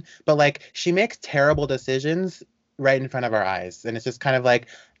person, but like she makes terrible decisions right in front of our eyes. And it's just kind of like,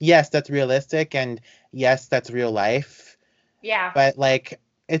 yes, that's realistic. And yes, that's real life. Yeah. But like,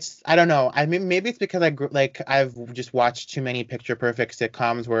 I don't know. I mean, maybe it's because I've just watched too many picture perfect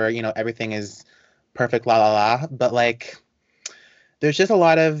sitcoms where, everything is perfect, la la la. But like, there's just a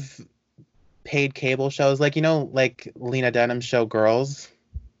lot of paid cable shows like Lena Dunham's show Girls,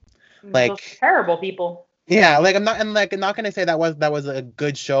 like those terrible people. Yeah, like I'm not gonna say that was a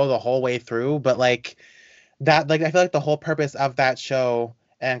good show the whole way through, but like that, like I feel like the whole purpose of that show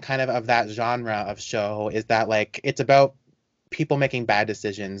and kind of that genre of show is that like it's about people making bad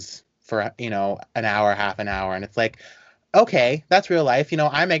decisions for an hour, half an hour, and it's like, okay, that's real life.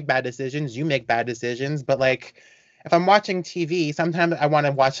 I make bad decisions, you make bad decisions, but like if I'm watching TV, sometimes I want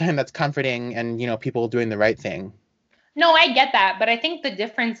to watch something that's comforting and, people doing the right thing. No, I get that. But I think the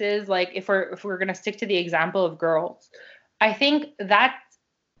difference is, like, if we're going to stick to the example of Girls, I think that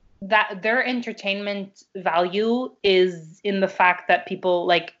their entertainment value is in the fact that people,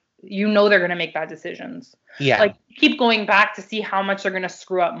 like, they're going to make bad decisions. Yeah. Like, keep going back to see how much they're going to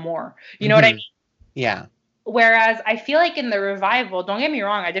screw up more. You know what I mean? Yeah. Whereas I feel like in the revival, don't get me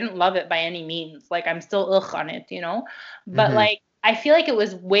wrong, I didn't love it by any means. Like, I'm still ugh on it, But, like, I feel like it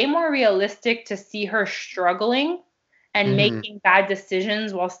was way more realistic to see her struggling and making bad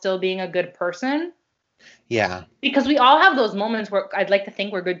decisions while still being a good person. Yeah. Because we all have those moments where I'd like to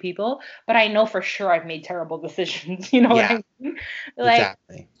think we're good people, but I know for sure I've made terrible decisions. You know what I mean? Like,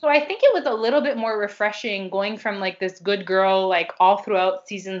 exactly. So I think it was a little bit more refreshing going from, like, this good girl, like, all throughout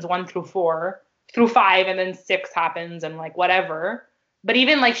seasons 1 through 4. Through 5, and then 6 happens and like whatever, But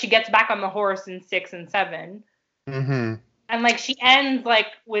even like she gets back on the horse in 6 and 7. Mm-hmm. And like she ends like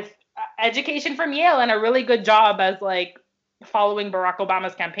with education from Yale and a really good job as like following Barack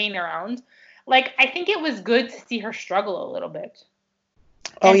Obama's campaign around. Like I think it was good to see her struggle a little bit.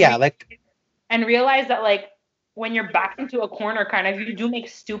 Oh yeah, like and realize that like when you're backed into a corner kind of you do make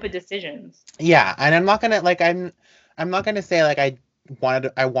stupid decisions. yeah, and I'm not gonna say like I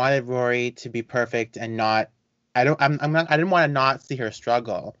wanted Rory to be perfect and not I'm not I didn't want to not see her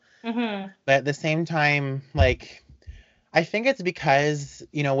struggle. Mm-hmm. But at the same time, like I think it's because,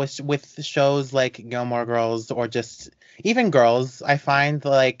 you know, with shows like Gilmore Girls or just even Girls, I find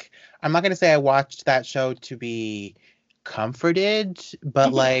like I'm not gonna say I watched that show to be comforted,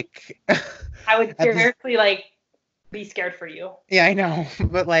 but like I would at the, seriously like be scared for you. yeah, I know,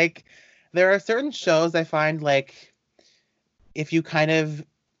 but like there are certain shows I find like if you kind of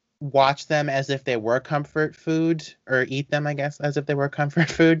watch them as if they were comfort food or eat them, I guess, as if they were comfort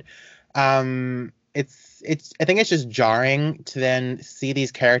food, it's I think it's just jarring to then see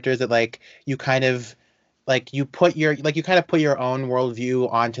these characters that like you kind of like you kind of put your own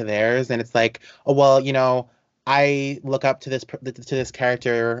worldview onto theirs, and it's like, oh well, you know, I look up to this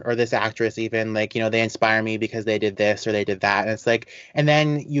character or this actress, even like, you know, they inspire me because they did this or they did that, and it's like, and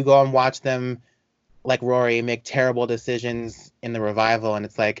then you go and watch them like Rory make terrible decisions in the revival, and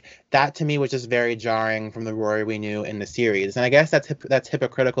it's like that to me was just very jarring from the Rory we knew in the series. And I guess that's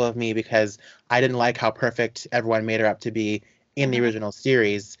hypocritical of me because I didn't like how perfect everyone made her up to be in the original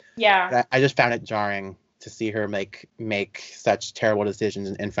series. Yeah. I just found it jarring to see her make such terrible decisions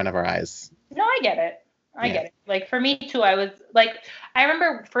in front of our eyes. No, I get it. I get it. Like for me too, I was like, I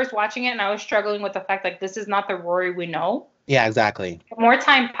remember first watching it and I was struggling with the fact like this is not the Rory we know. Yeah, exactly. The more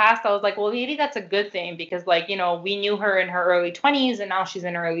time passed, I was like, well, maybe that's a good thing because like, you know, we knew her in her early 20s and now she's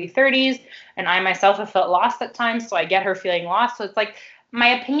in her early 30s. And I myself have felt lost at times. So I get her feeling lost. So it's like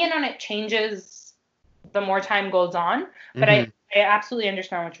my opinion on it changes the more time goes on. But I absolutely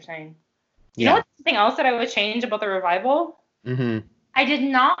understand what you're saying. You know what's something else that I would change about the revival? I did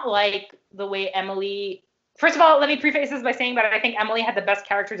not like the way Emily. First of all, let me preface this by saying that I think Emily had the best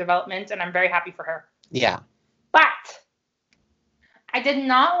character development, and I'm very happy for her. Yeah. But I did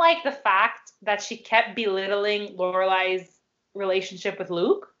not like the fact that she kept belittling Lorelai's relationship with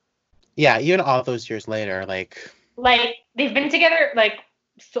Luke. Yeah, even all those years later, like they've been together, like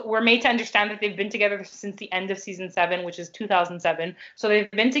so we're made to understand that they've been together since the end of season 7, which is 2007. So they've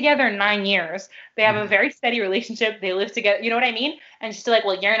been together 9 years. They have a very steady relationship. They live together. You know what I mean? And she's still like,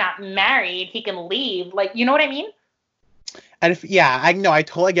 well, you're not married. He can leave. Like, you know what I mean? And I know, I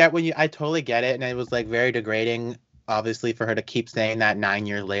totally get it. And it was like very degrading, obviously, for her to keep saying that 9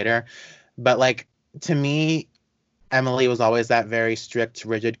 years later. But like, to me, Emily was always that very strict,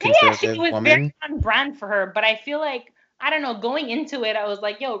 rigid, conservative woman. Yeah, she was very on brand for her. But I feel like, I don't know, going into it, I was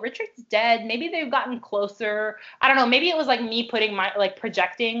like, yo, Richard's dead. Maybe they've gotten closer. I don't know. Maybe it was like me putting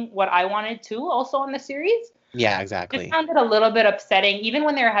projecting what I wanted to also on the series. Yeah, exactly. It sounded a little bit upsetting, even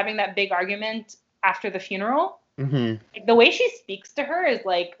when they were having that big argument after the funeral. Like, the way she speaks to her is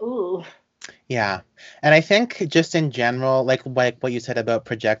like, ooh. Yeah. And I think just in general, like what you said about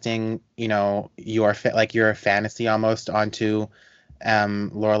projecting, you know, your fantasy almost onto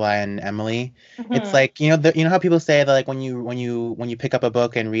Lorelai and Emily. It's like, you know how people say that like when you pick up a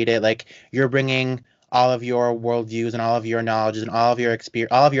book and read it, like you're bringing all of your worldviews and all of your knowledge and all of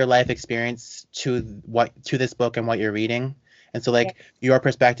your life experience to this book and what you're reading. And so like your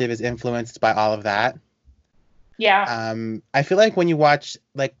perspective is influenced by all of that. Yeah. I feel like when you watch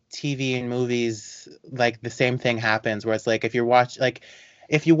like TV and movies, like the same thing happens where it's like if you watched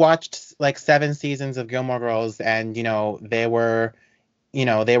like 7 seasons of Gilmore Girls and, you know, they were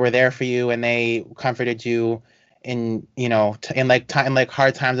there for you and they comforted you in, you know, in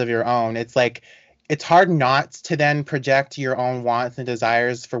hard times of your own. It's like, it's hard not to then project your own wants and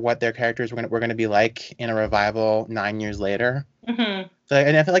desires for what their characters were going to be like in a revival 9 years later. So,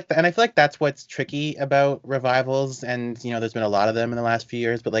 and I feel like that's what's tricky about revivals, and you know, there's been a lot of them in the last few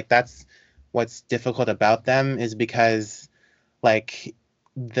years, but like that's what's difficult about them is because like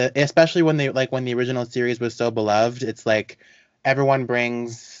especially when the original series was so beloved, it's like everyone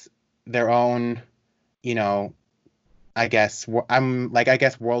brings their own, you know, I guess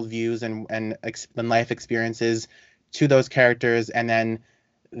worldviews and life experiences to those characters, and then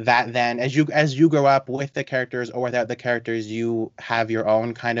as you grow up with the characters or without the characters, you have your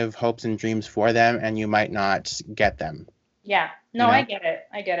own kind of hopes and dreams for them, and you might not get them. Yeah. No, you know?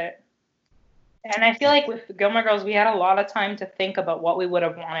 I get it. And I feel like with Gilmore Girls, we had a lot of time to think about what we would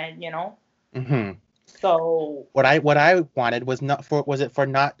have wanted, you know? So what I wanted was I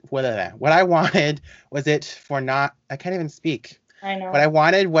can't even speak. I know. What I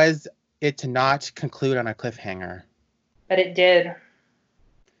wanted was it to not conclude on a cliffhanger. But it did.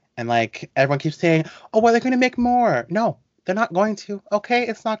 And like everyone keeps saying, "Oh, well, they're going to make more." No, they're not going to. Okay,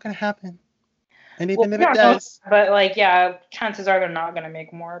 it's not going to happen. And even if it does, but like, yeah, chances are they're not going to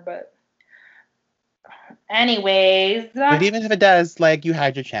make more. But anyways, but even if it does, like, you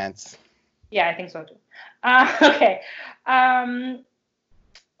had your chance. Yeah, I think so too. Okay.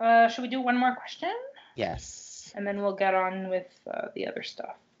 Should we do one more question? Yes. And then we'll get on with the other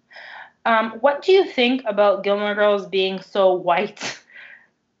stuff. What do you think about Gilmore Girls being so white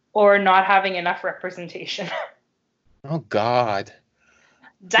or not having enough representation? Oh, God.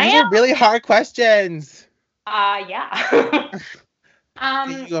 Damn. These are really hard questions. Yeah.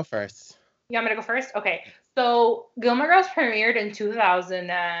 You go first. You want me to go first? Okay. So Gilmore Girls premiered in 2000.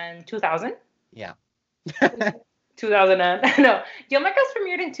 Yeah. 2000 no, Gilmore Girls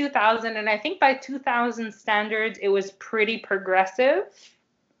premiered in 2000, and I think by 2000 standards it was pretty progressive.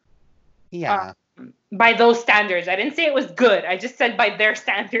 Yeah. By those standards, I didn't say it was good. I just said by their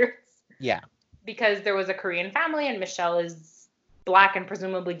standards. Yeah. Because there was a Korean family and Michelle is Black and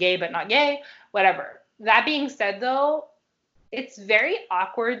presumably gay but not gay. Whatever. That being said, though, it's very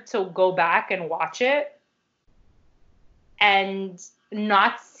awkward to go back and watch it and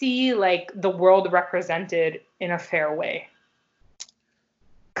not see like the world represented in a fair way.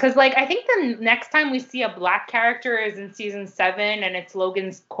 Because like I think the next time we see a Black character is in season 7, and it's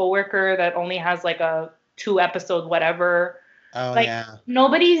Logan's coworker that only has like a 2-episode whatever. Oh, like, yeah.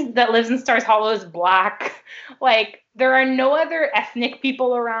 Nobody that lives in Stars Hollow is Black. Like, there are no other ethnic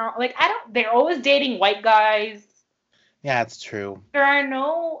people around. Like, they're always dating white guys. Yeah, it's true. There are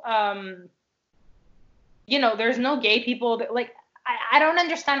no, there's no gay people. Like, I don't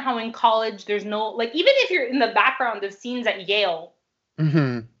understand how in college there's no, like, even if you're in the background of scenes at Yale,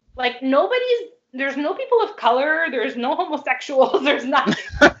 Mm-hmm. like, there's no people of color, there's no homosexuals, there's nothing.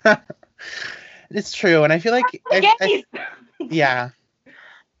 It's true, and I feel like yeah.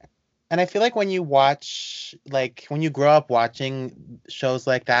 And I feel like when you watch, like, when you grow up watching shows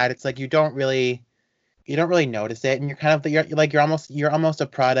like that, it's like you don't really notice it, and you're kind of you're almost a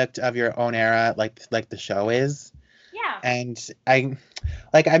product of your own era, like the show is. Yeah. And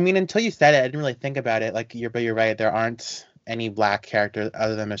I mean, until you said it, I didn't really think about it. Like, you're right. There aren't any Black characters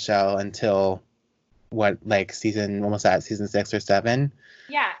other than Michelle until season 6 or 7.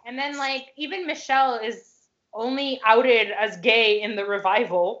 Yeah, and then like even Michelle is only outed as gay in the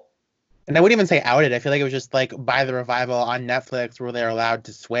revival. And I wouldn't even say outed. I feel like it was just like by the revival on Netflix where they're allowed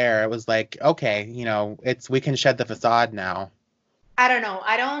to swear. It was like, okay, we can shed the facade now. I don't know.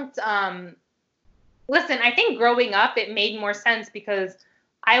 I don't listen, I think growing up it made more sense because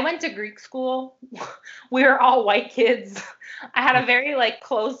I went to Greek school. We were all white kids. I had a very like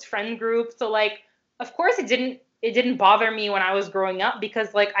closed friend group. So like of course it didn't bother me when I was growing up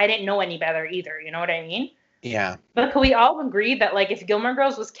because like I didn't know any better either, you know what I mean? Yeah. But can we all agree that like if Gilmore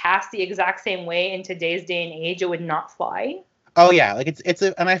Girls was cast the exact same way in today's day and age, it would not fly? Oh yeah, like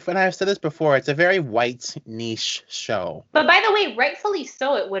and I've said this before, it's a very white niche show. But by the way, rightfully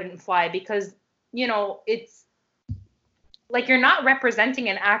so it wouldn't fly because, it's like you're not representing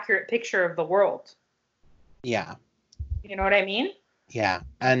an accurate picture of the world. Yeah. You know what I mean? Yeah.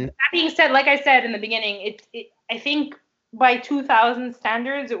 And that being said, like I said in the beginning, I think by 2000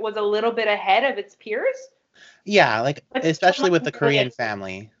 standards, it was a little bit ahead of its peers. Yeah, like especially with the Korean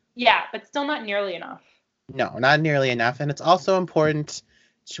family. Yeah, but still not nearly enough. No, not nearly enough. And it's also important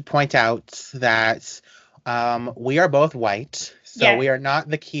to point out that we are both white, so yes. We are not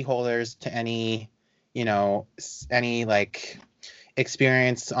the key holders to any like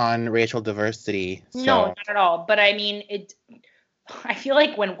experience on racial diversity. So. No, not at all. But I mean, I feel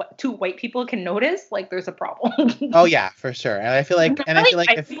like when two white people can notice, like there's a problem. Oh yeah, for sure. And I feel like,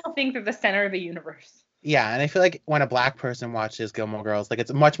 if people think they're the center of the universe. Yeah, and I feel like when a Black person watches Gilmore Girls, like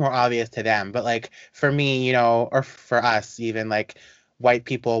it's much more obvious to them. But like for me, or for us, even like white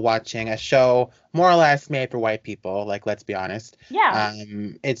people watching a show more or less made for white people, like let's be honest. Yeah.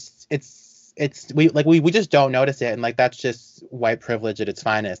 We just don't notice it, and like that's just white privilege at its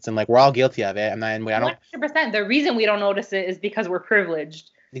finest, and like we're all guilty of it, and then we don't. 100%. The reason we don't notice it is because we're privileged.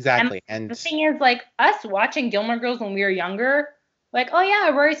 Exactly. And the thing is, like us watching Gilmore Girls when we were younger, like, oh yeah,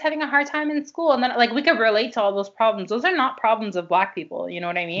 Rory's having a hard time in school, and then like we could relate to all those problems. Those are not problems of Black people. You know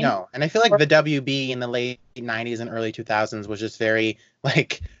what I mean? No, and I feel like the WB in the late 90s and early 2000s was just very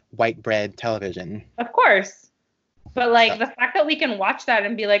like white bread television. Of course. But, like, the fact that we can watch that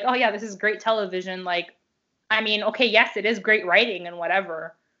and be like, oh, yeah, this is great television, like, I mean, okay, yes, it is great writing and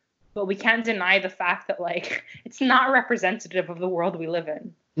whatever, but we can't deny the fact that, like, it's not representative of the world we live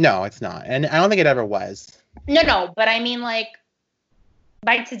in. No, it's not. And I don't think it ever was. No, but I mean, like,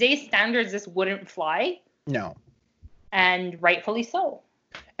 By today's standards, this wouldn't fly, No. and rightfully so.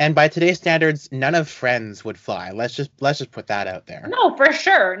 And by today's standards, none of Friends would fly. Let's just put that out there. No, for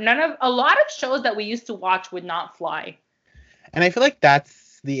sure. A lot of shows that we used to watch would not fly. And I feel like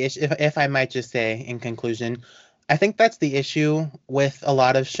that's the issue. If I might just say in conclusion, I think that's the issue with a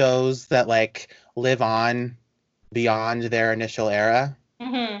lot of shows that like live on beyond their initial era.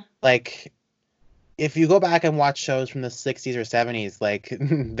 Mm-hmm. Like, if you go back and watch shows from the 60s or 70s, like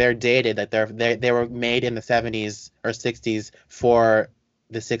they're dated, like they were made in the 70s or 60s for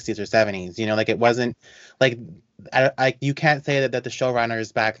the 60s or 70s. You know, like it wasn't like you can't say that the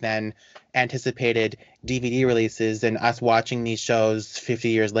showrunners back then anticipated DVD releases and us watching these shows 50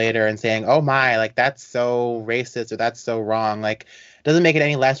 years later and saying, "Oh my, like that's so racist or that's so wrong." Like, it doesn't make it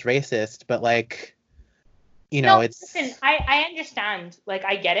any less racist, but like, you know, it's. Listen, I understand. Like,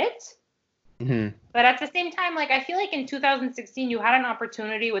 I get it. Mm-hmm. But at the same time, like, I feel like in 2016, you had an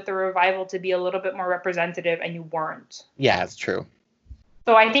opportunity with the revival to be a little bit more representative, and you weren't. Yeah, it's true.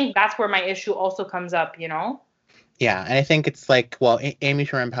 So I think that's where my issue also comes up, you know? Yeah, and I think it's like, well, Amy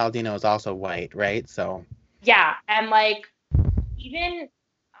Sherman Palladino is also white, right? So. Yeah, and like, even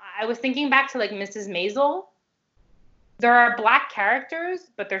I was thinking back to like Mrs. Maisel. There are black characters,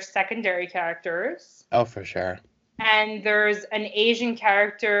 but they're secondary characters. Oh, for sure. And there's an Asian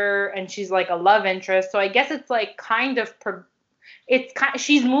character, and she's like a love interest. So I guess it's like kind of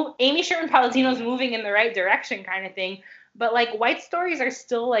Amy Sherman Palladino's moving in the right direction, kind of thing. But like white stories are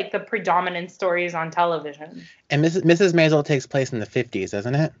still like the predominant stories on television. And Mrs. Maisel takes place in the 50s,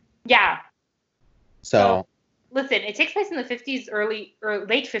 doesn't it? Yeah. So listen, it takes place in the 50s,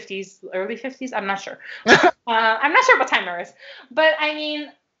 late 50s, early 50s. I'm not sure. I'm not sure what time it is. But I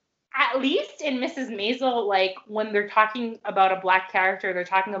mean, at least in Mrs. Maisel, like when they're talking about a black character, they're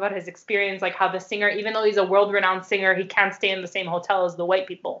talking about his experience, like how the singer, even though he's a world-renowned singer, he can't stay in the same hotel as the white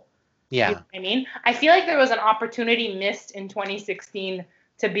people. Yeah. You know what I mean? I feel like there was an opportunity missed in 2016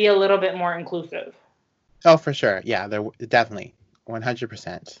 to be a little bit more inclusive. Oh, for sure. Yeah, there definitely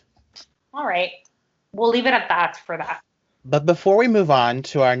 100%. All right. We'll leave it at that for that. But before we move on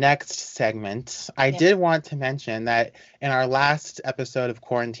to our next segment, I did want to mention that in our last episode of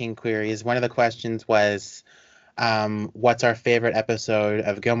Quarantine Queries, one of the questions was, what's our favorite episode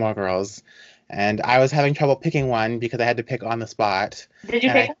of Gilmore Girls? And I was having trouble picking one because I had to pick on the spot. Did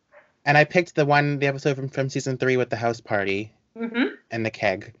you pick it? And I picked the episode from season 3 with the house party and the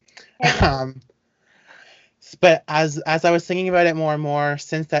keg. But as I was thinking about it more and more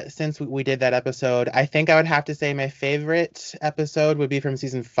since we did that episode, I think I would have to say my favorite episode would be from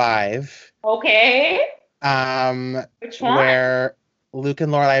season 5. Okay. Which one? Where Luke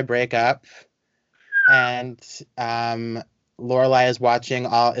and Lorelai break up, and Lorelai is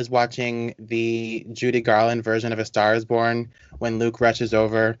watching the Judy Garland version of A Star Is Born when Luke rushes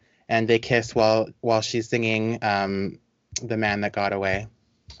over and they kiss while she's singing The Man That Got Away.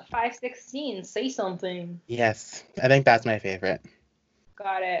 5:16, say something. Yes, I think that's my favorite.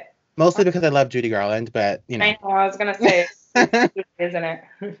 Got it. Mostly because I love Judy Garland, but you know. I know, I was gonna say, isn't it?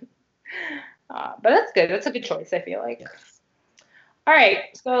 But that's good. That's a good choice, I feel like. Yes. All right,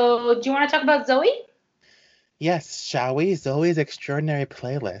 so do you want to talk about Zoe? Yes, shall we? Zoe's Extraordinary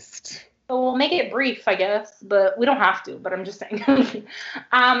Playlist. So we'll make it brief, I guess, but we don't have to, but I'm just saying.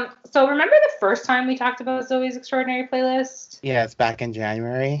 So remember the first time we talked about Zoe's Extraordinary Playlist? Yeah, it's back in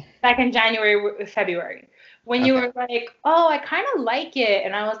January. February. When you were like, oh, I kind of like it.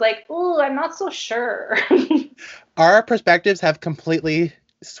 And I was like, oh, I'm not so sure. Our perspectives have completely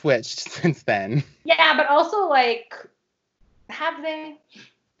switched since then. Yeah, but also, like, have they?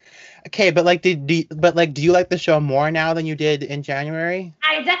 Okay, but like, do you like the show more now than you did in January?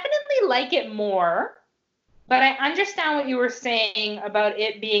 I definitely like it more, but I understand what you were saying about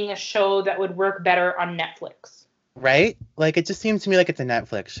it being a show that would work better on Netflix. Right? Like, it just seems to me like it's a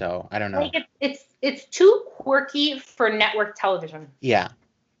Netflix show. I don't know. Like it's too quirky for network television. Yeah,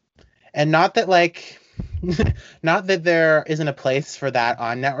 and not that not that there isn't a place for that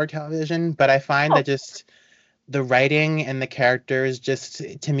on network television, but I find that just the writing and the characters just,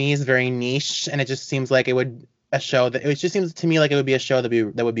 to me, is very niche, and it just seems like it would be a show that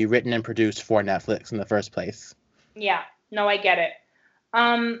would be written and produced for Netflix in the first place. Yeah, no, I get it.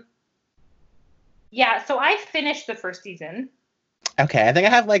 Yeah, so I finished the first season. Okay, I think I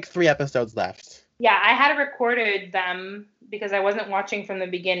have like 3 episodes left. Yeah, I had recorded them because I wasn't watching from the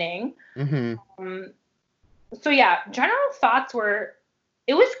beginning. Mm-hmm. So yeah, general thoughts were,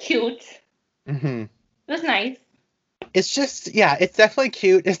 it was cute. Mm-hmm. It was nice. It's just, yeah, it's definitely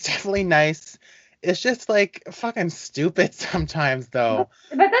cute. It's definitely nice. It's just like fucking stupid sometimes, though.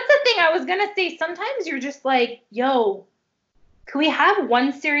 But that's the thing I was gonna say. Sometimes you're just like, yo, Can we have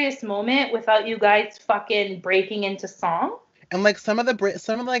one serious moment without you guys fucking breaking into song? And like some of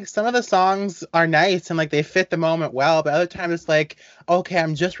the songs are nice and like they fit the moment well, but other times it's like, okay,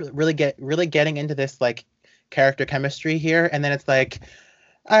 I'm just really getting into this like character chemistry here, and then it's like,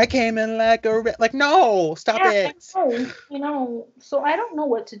 I came in like like, no, stop Yeah, it. So I don't know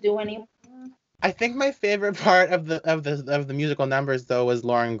what to do anymore. I think my favorite part of the musical numbers though was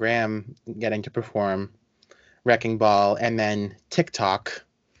Lauren Graham getting to perform Wrecking Ball and then TikTok.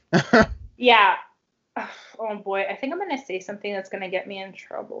 Yeah. Oh boy, I think I'm gonna say something that's gonna get me in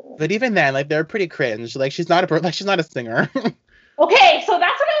trouble. But even then, like they're pretty cringe. Like she's not a singer. Okay, so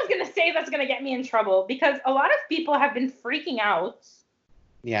that's what I was gonna say that's gonna get me in trouble because a lot of people have been freaking out.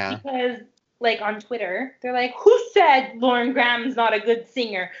 Yeah. Because like on Twitter, they're like, who said Lauren Graham's not a good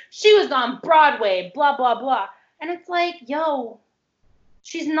singer? She was on Broadway, blah blah blah. And it's like, yo,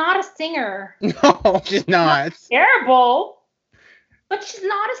 she's not a singer. No, she's not. Terrible, but she's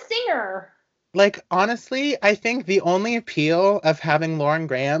not a singer. Like honestly, I think the only appeal of having Lauren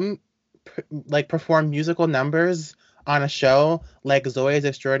Graham like perform musical numbers on a show like Zoe's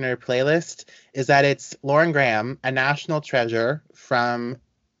Extraordinary Playlist is that it's Lauren Graham, a national treasure from,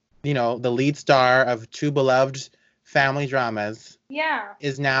 the lead star of two beloved family dramas, Yeah.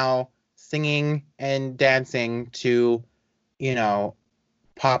 is now singing and dancing to,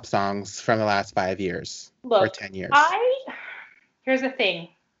 pop songs from the last 5 years or 10 years. Here's the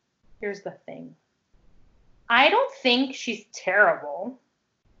thing. I don't think she's terrible.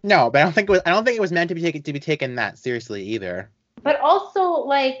 No, but I don't think it was meant to be taken that seriously either. But also,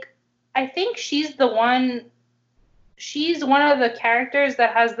 like, I think she's one of the characters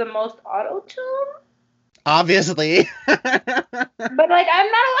that has the most auto-tune. Obviously. But, like,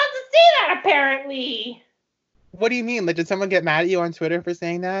 I'm not allowed to say that, apparently. What do you mean? Like, did someone get mad at you on Twitter for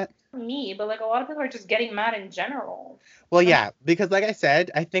saying that? Me, but, like, a lot of people are just getting mad in general. Well, yeah, because like I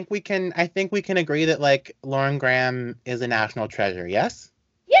said, I think we can agree that, like, Lauren Graham is a national treasure, yes?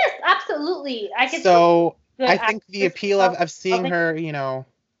 Yes, absolutely. I think the appeal of seeing her,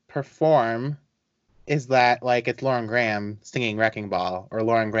 perform is that, like, it's Lauren Graham singing Wrecking Ball or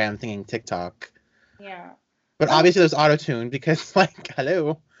Lauren Graham singing TikTok. Yeah. But obviously there's auto-tune because, like,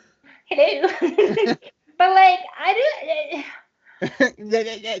 hello. Hello. But, like,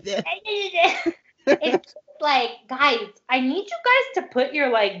 it's like, guys, I need you guys to put your,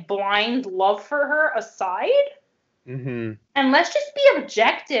 like, blind love for her aside. Mm-hmm. And let's just be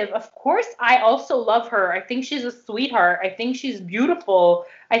objective. Of course, I also love her. I think she's a sweetheart. I think she's beautiful.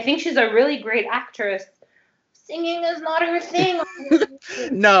 I think she's a really great actress. Singing is not her thing.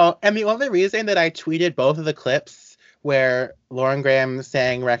 No, and the only reason that I tweeted both of the clips where Lauren Graham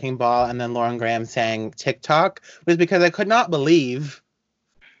sang Wrecking Ball and then Lauren Graham sang TikTok was because I could not believe,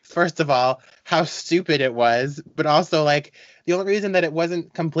 first of all, how stupid it was, but also, like, the only reason that it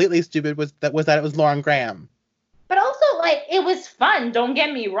wasn't completely stupid was that it was Lauren Graham. But also, like, it was fun. Don't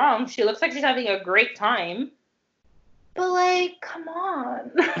get me wrong. She looks like she's having a great time. But, like, come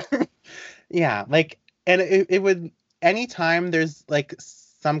on. Yeah, like, and it would, anytime there's, like,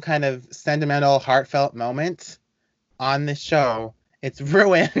 some kind of sentimental, heartfelt moment on this show, it's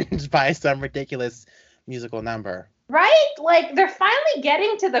ruined by some ridiculous musical number. Right? Like, they're finally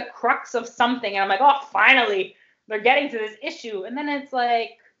getting to the crux of something. And I'm like, oh, finally, they're getting to this issue. And then it's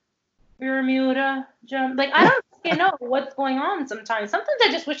like, Bermuda jump. Like, I don't know what's going on sometimes. Sometimes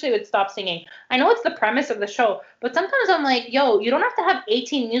I just wish they would stop singing. I know it's the premise of the show, but sometimes I'm like, yo, you don't have to have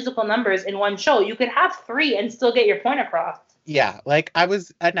 18 musical numbers in one show. You could have 3 and still get your point across. Yeah, like I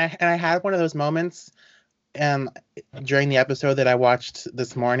had one of those moments during the episode that I watched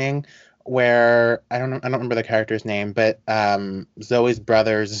this morning where I don't remember the character's name, but Zoe's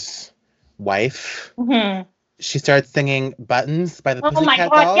brother's wife. Mm-hmm. She starts singing Buttons by the Pussycat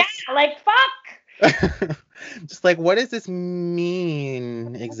Dolls. Oh my god, yeah, like, fuck! Just like, what does this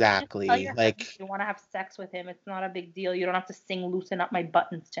mean exactly? Like, you want to have sex with him, it's not a big deal. You don't have to sing Loosen Up My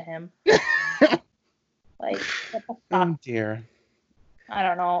Buttons to him. Like, what the fuck? Oh dear. I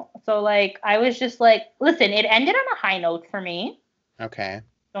don't know. So, like, I was just like, listen, it ended on a high note for me. Okay.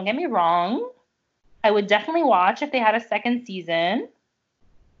 Don't get me wrong. I would definitely watch if they had a second season.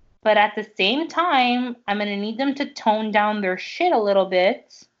 But at the same time, I'm going to need them to tone down their shit a little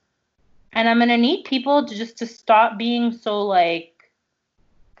bit. And I'm going to need people to stop being so, like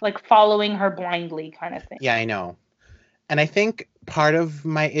following her blindly kind of thing. Yeah, I know. And I think part of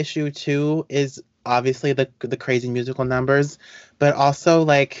my issue, too, is obviously the crazy musical numbers. But also,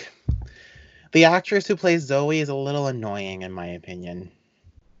 like, the actress who plays Zoe is a little annoying, in my opinion.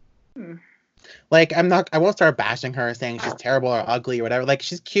 Like, I won't start bashing her, saying she's terrible or ugly or whatever. Like,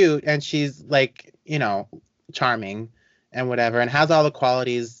 she's cute and she's, like, charming and whatever, and has all the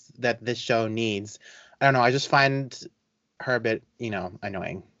qualities that this show needs. I don't know. I just find her a bit,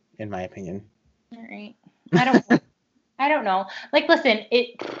 annoying, in my opinion. All right. I don't know. Like, listen,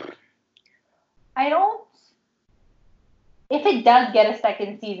 I don't. If it does get a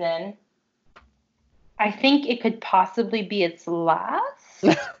second season, I think it could possibly be its last.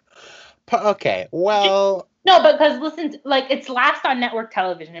 Okay, well. No, because listen, like, it's last on network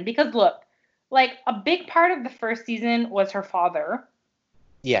television. Because look, like, a big part of the first season was her father.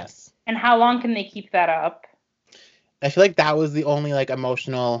 Yes. And how long can they keep that up? I feel like that was the only, like,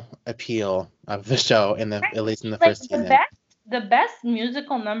 emotional appeal of the show at least in the first season. The best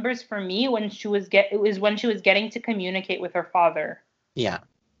musical numbers for me when she was getting to communicate with her father. Yeah.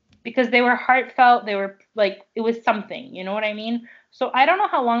 Because they were heartfelt, they were like, it was something, you know what I mean? So I don't know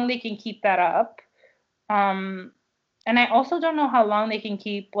how long they can keep that up. And I also don't know how long they can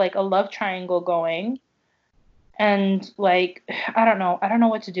keep like a love triangle going. And like, I don't know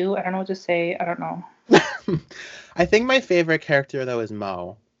what to do. I don't know what to say. I don't know. I think my favorite character though is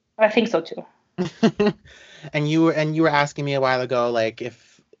Mo. I think so too. And you were asking me a while ago, like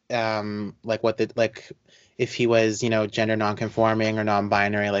if if he was, gender nonconforming or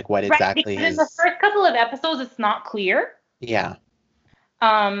non-binary, like what exactly because in the first couple of episodes it's not clear. Yeah.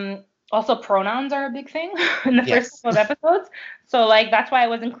 Also pronouns are a big thing in the first couple of episodes. So like that's why I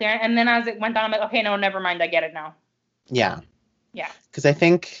wasn't clear. And then as it went on, I'm like, okay, no, never mind, I get it now. Yeah. Yeah. Because I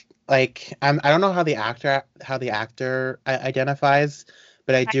think like I don't know how the actor identifies,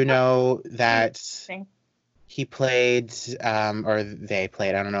 but I do know that he played or they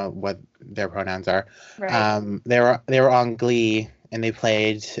played, I don't know what their pronouns are. Right. They were on Glee and they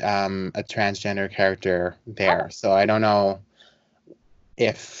played a transgender character there. So I don't know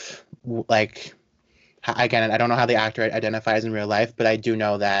if like again, I don't know how the actor identifies in real life, but I do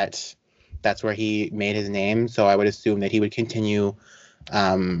know that that's where he made his name. So I would assume that he would continue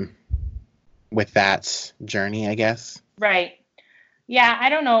with that journey, I guess. Right. Yeah, I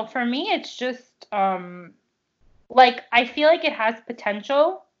don't know. For me, it's just like I feel like it has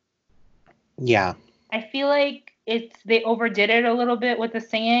potential. Yeah. I feel like they overdid it a little bit with the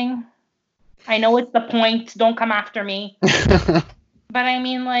singing. I know it's the point. Don't come after me. But I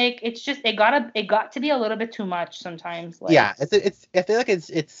mean, like, it's just it got to be a little bit too much sometimes. Like, yeah, it's I feel like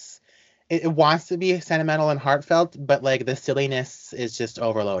it wants to be sentimental and heartfelt, but like the silliness is just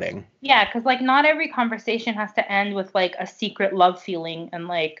overloading. Yeah, because like not every conversation has to end with like a secret love feeling and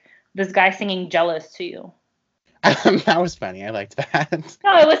like this guy singing "Jealous" to you. That was funny. I liked that.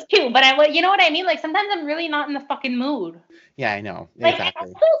 No, it was cute, but you know what I mean? Like sometimes I'm really not in the fucking mood. Yeah, I know. Like,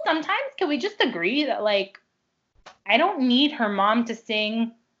 exactly. Also, sometimes can we just agree that like I don't need her mom to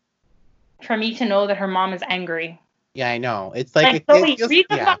sing for me to know that her mom is angry. Yeah, I know. It's like read the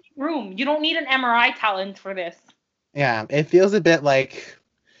fucking room. You don't need an MRI talent for this. Yeah, it feels a bit like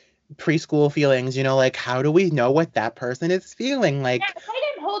preschool feelings, like how do we know what that person is feeling? Like, it's like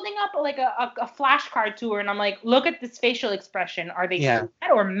I'm holding up like a flashcard to her and I'm like, look at this facial expression. Are they sad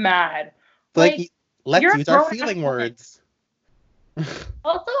or mad? Like let's use our feeling words.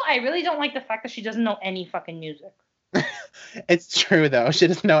 Also, I really don't like the fact that she doesn't know any fucking music. It's true though. She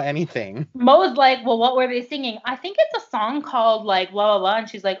doesn't know anything. Mo's like, well, what were they singing? I think it's a song called like blah blah blah, and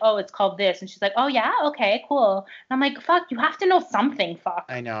she's like, oh, it's called this, and she's like, oh yeah, okay, cool. And I'm like, fuck, you have to know something, fuck.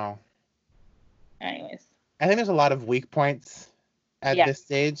 I know. Anyways, I think there's a lot of weak points at this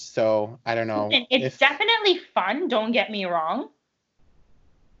stage, so I don't know. It's definitely fun. Don't get me wrong.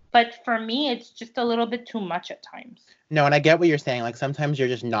 But for me, it's just a little bit too much at times. No, and I get what you're saying. Like sometimes you're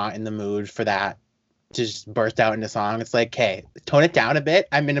just not in the mood for that. To just burst out into song. It's like, okay, tone it down a bit.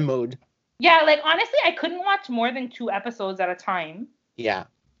 I'm in a mood. Yeah, like honestly, I couldn't watch more than 2 episodes at a time. Yeah.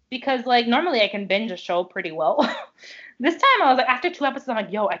 Because like normally I can binge a show pretty well. This time I was like, after 2 episodes, I'm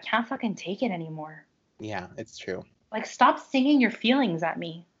like, yo, I can't fucking take it anymore. Yeah, it's true. Like, stop singing your feelings at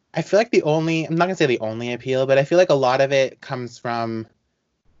me. I feel like I'm not gonna say the only appeal, but I feel like a lot of it comes from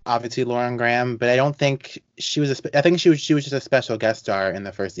obviously Lauren Graham, but I don't think I think she was just a special guest star in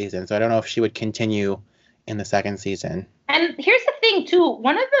the first season, so I don't know if she would continue in the second season. And here's the thing too,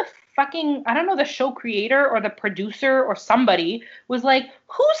 one of the fucking, I don't know, the show creator or the producer or somebody was like,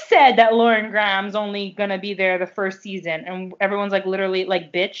 who said that Lauren Graham's only gonna be there the first season? And everyone's like, literally,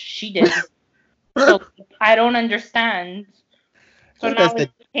 like, bitch, she did. So I don't understand. So now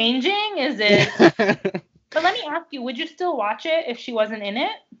it's changing? Is it? But let me ask you, would you still watch it if she wasn't in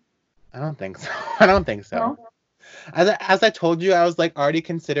it? I don't think so. No? As I told you, I was like already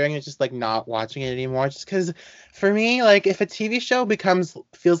considering it, just like not watching it anymore, just because for me, like if a TV show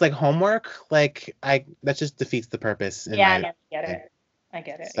feels like homework, like that just defeats the purpose. Yeah, I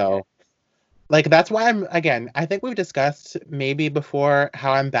get it. So, Like that's why I think we've discussed maybe before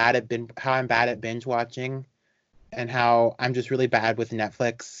how I'm bad at binge watching and how I'm just really bad with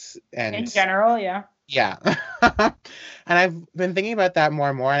Netflix In and general, yeah. yeah. And I've been thinking about that more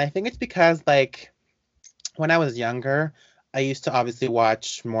and more, and I think it's because like when I was younger, I used to obviously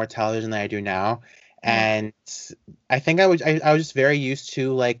watch more television than I do now. Yeah. And I think I was just very used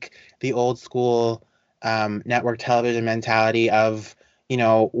to like the old school network television mentality of,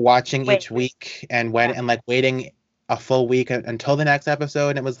 watching Wait. each week and Yeah. like waiting a full week until the next episode.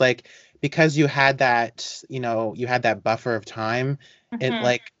 And it was like because you had that buffer of time, Hmm.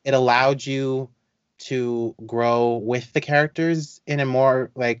 it allowed you to grow with the characters in a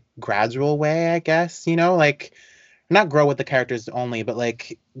more like gradual way, I guess, like not grow with the characters only, but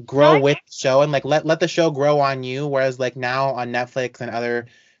like No, grow with the show and like let the show grow on you. Whereas like now on Netflix and other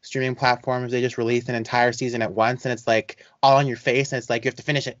streaming platforms, they just release an entire season at once and it's like all on your face and it's like you have to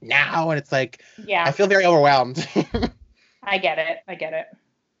finish it now and it's like I yeah, feel very overwhelmed. I get it. I get it.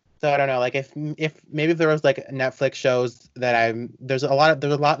 So I don't know, like if maybe if there was like Netflix shows that there's a lot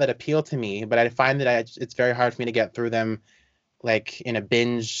that appeal to me, but I find that it's very hard for me to get through them like in a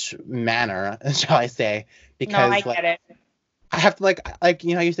binge manner, shall I say, No, I because like get it. I have to like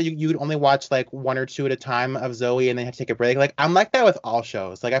you said you would only watch like one or two at a time of Zoe and then you have to take a break. Like I'm like that with all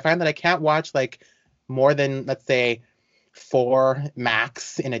shows. Like I find that I can't watch like more than let's say four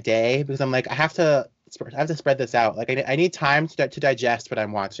max in a day because I'm like I have to spread this out. Like I need time to digest what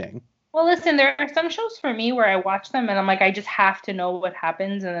I'm watching. Well, listen, there are some shows for me where I watch them and I'm like, I just have to know what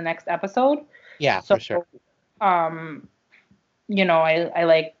happens in the next episode. Yeah, So, for sure. um, I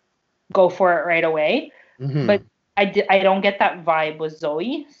like go for it right away. But Hmm. I don't get that vibe with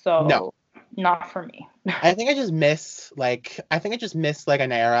Zoe, No. so not for me. I think I just miss like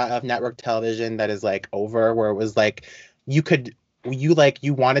an era of network television that is like over where it was like you could you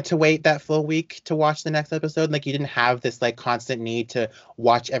wanted to wait that full week to watch the next episode. Like you didn't have this like constant need to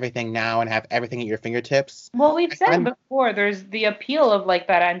watch everything now and have everything at your fingertips. Well, we've I said it find before, there's the appeal of like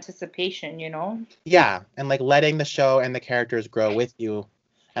that anticipation, you know? Yeah, and like letting the show and the characters grow with you.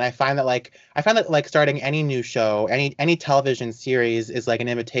 And I find that like starting any new show, any television series is like an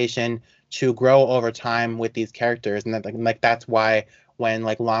invitation to grow over time with these characters. And that like that's why when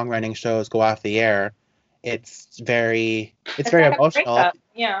like long running shows go off the air, it's It's very like a emotional. breakup.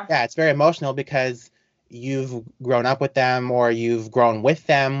 Yeah. Yeah, it's very emotional because you've grown up with them or you've grown with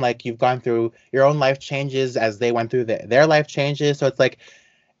them, like you've gone through your own life changes as they went through their life changes. So it's like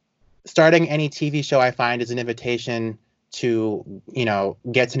starting any TV show I find is an invitation to,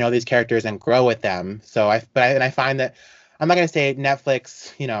 get to know these characters and grow with them. And I find that I'm not going to say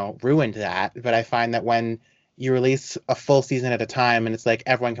Netflix, ruined that, but I find that when you release a full season at a time and it's like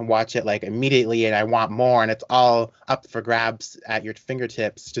everyone can watch it like immediately and I want more and it's all up for grabs at your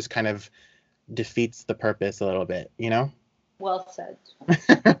fingertips, just kind of defeats the purpose a little bit, you know? Well said.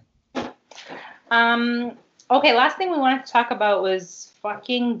 Um, okay, last thing we wanted to talk about was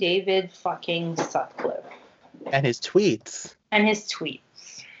fucking David fucking Sutcliffe And his tweets. and his tweets.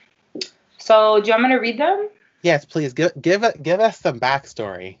 So, do you want me to read them? Yes, please give us some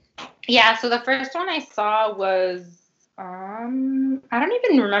backstory. Yeah, so the first one I saw was I don't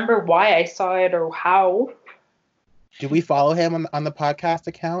even remember why I saw it or how. Do we follow him on the podcast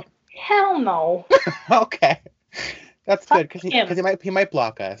account? Hell no. Okay, that's Fuck good because him. he might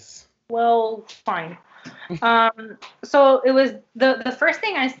block us. Well, fine. So it was the first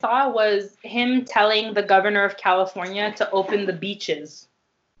thing I saw was him telling the governor of California to open the beaches.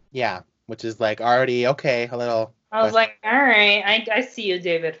 Yeah, which is like already okay, a little. I was like, all right, I see you,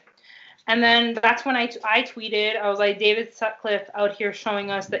 David. And then that's when I tweeted, I was like, David Sutcliffe out here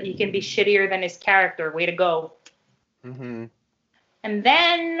showing us that he can be shittier than his character. Way to go. Mm-hmm. And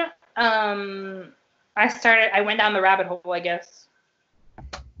then I went down the rabbit hole, I guess,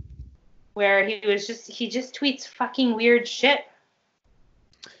 where he just tweets fucking weird shit.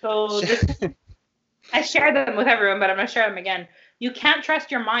 So I shared them with everyone, but I'm going to share them again. You can't trust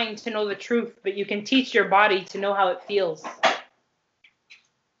your mind to know the truth, but you can teach your body to know how it feels.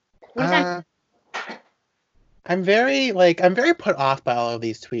 What does that mean? I'm very put off by all of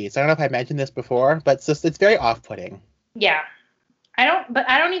these tweets. I don't know if I mentioned this before, but it's very off-putting. Yeah. I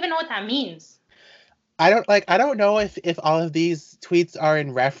don't even know what that means. I don't know if all of these tweets are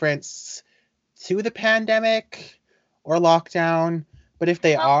in reference to the pandemic or lockdown, but if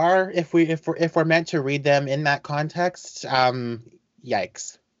they are, if we're meant to read them in that context,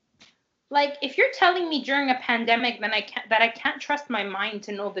 yikes. Like, if you're telling me during a pandemic then I can't trust my mind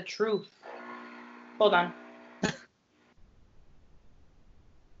to know the truth. Hold on.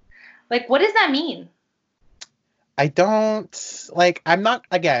 Like, what does that mean? I don't like. I'm not.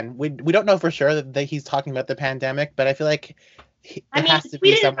 Again, we don't know for sure that he's talking about the pandemic, but I feel like I it mean, has he to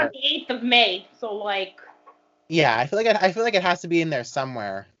be tweeted it on somewhere. the 8th of May, so like. Yeah, I feel like it has to be in there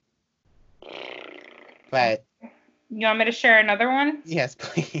somewhere. Okay. But You want me to share another one? yes,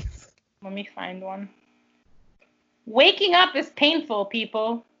 please. Let me find one. Waking up is painful,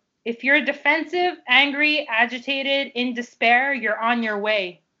 people. If you're defensive, angry, agitated, in despair, you're on your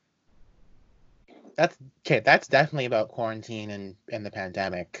way. That's okay. That's definitely about quarantine and the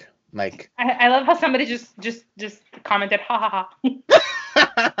pandemic. Like, I love how somebody just commented, ha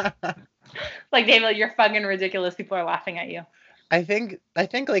ha ha. Like, David, you're fucking ridiculous. People are laughing at you. I think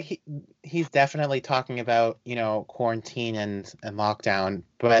like he's definitely talking about, quarantine and lockdown,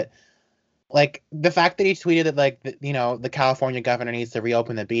 but like the fact that he tweeted that like the California governor needs to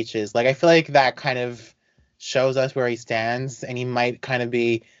reopen the beaches, like I feel like that kind of shows us where he stands, and he might kind of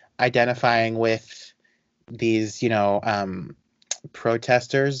be identifying with these,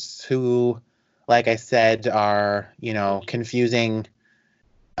 protesters who, like I said, are, confusing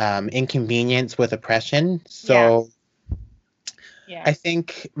inconvenience with oppression. Yeah. So Yeah. I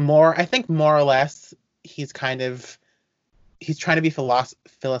think more or less he's kind of he's trying to be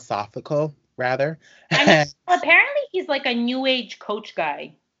philosophical rather. I mean, well, apparently he's like a new age coach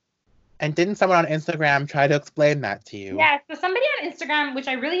guy. And didn't someone on Instagram try to explain that to you? Yeah, so somebody on Instagram, which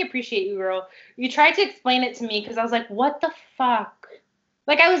I really appreciate you, girl, you tried to explain it to me because I was like, what the fuck?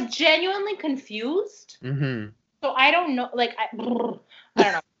 Like, I was genuinely confused. Mm-hmm. So I don't know, like, I don't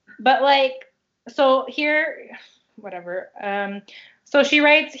know. But, like, so here, whatever. So she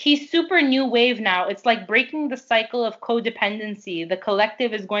writes, he's super new wave now. It's like breaking the cycle of codependency. The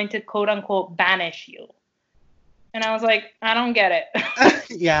collective is going to, quote unquote, banish you. And I was like, I don't get it.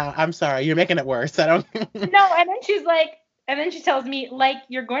 Yeah, I'm sorry. You're making it worse. I don't. No, and then she's like, and then she tells me, like,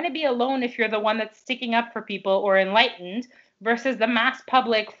 you're going to be alone if you're the one that's sticking up for people or enlightened versus the mass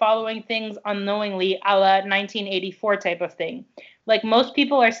public following things unknowingly a la 1984 type of thing. Like, most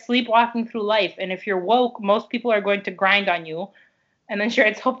people are sleepwalking through life, and if you're woke, most people are going to grind on you. And then she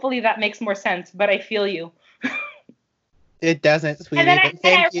writes, hopefully that makes more sense, but I feel you. It doesn't, And sweetie, then but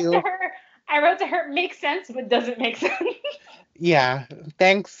thank you. I wrote to her, makes sense, but doesn't make sense. Yeah,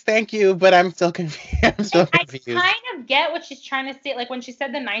 thank you, but I'm still confused. I'm still I confused. kind of get what she's trying to say. Like, when she said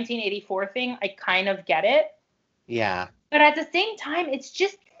the 1984 thing, I kind of get it. Yeah. But at the same time, it's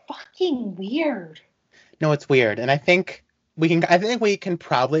just fucking weird. No, it's weird, and I think we can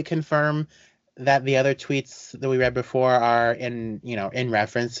probably confirm that the other tweets that we read before are in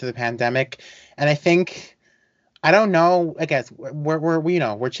reference to the pandemic, and I don't know. I guess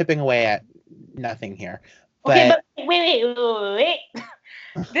we're chipping away at nothing here, Okay, but but wait.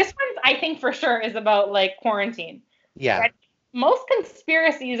 This one, I think for sure, is about like quarantine. yeah, Right? Most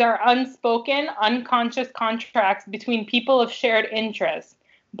conspiracies are unspoken, unconscious contracts between people of shared interests.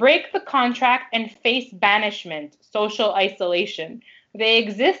 Break the contract and face banishment, social isolation. They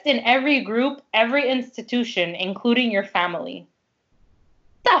exist in every group, every institution, including your family.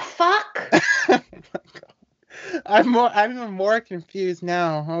 The fuck? I'm even more confused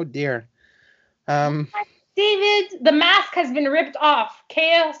now. Oh dear. David, the mask has been ripped off.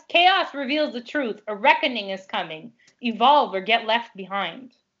 Chaos reveals the truth. A reckoning is coming. Evolve or get left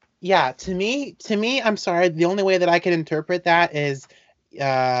behind. Yeah, to me, I'm sorry. The only way that I can interpret that is,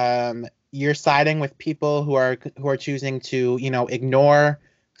 you're siding with people who are choosing to, ignore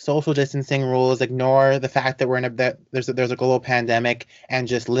social distancing rules, ignore the fact that that there's a global pandemic, and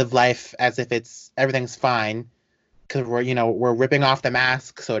just live life as if everything's fine, because we're ripping off the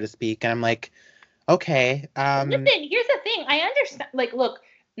mask, so to speak. And I'm like, okay, Listen, here's the thing. I understand. Like, look,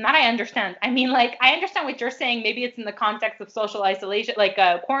 not I understand. I mean, like, I understand what you're saying. Maybe it's in the context of social isolation, like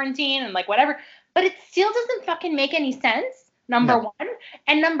quarantine and like whatever. But it still doesn't fucking make any sense. Number no. one,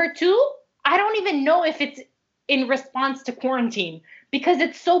 and number two, I don't even know if it's in response to quarantine because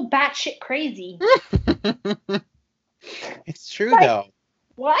it's so batshit crazy. It's true Like, though.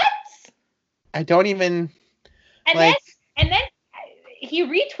 what? I don't even And then like. and then he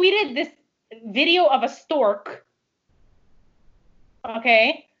retweeted this video of a stork.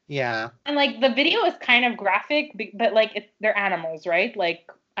 Okay. Yeah. And like the video is kind of graphic, but like they're animals, right?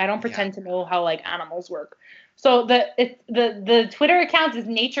 Like I don't Yeah. pretend to know how like animals work. So the Twitter account is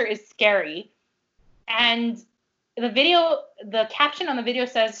Nature is Scary, and the caption on the video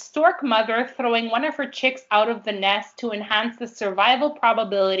says stork mother throwing one of her chicks out of the nest to enhance the survival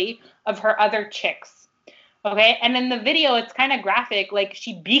probability of her other chicks. Okay, and in the video it's kind of graphic, like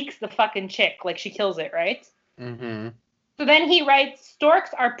she beaks the fucking chick, like she kills it, right? Mm-hmm. So then he writes,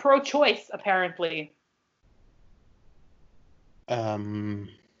 storks are pro-choice, apparently. Um.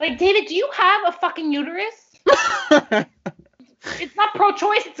 Like, David, do you have a fucking uterus? It's not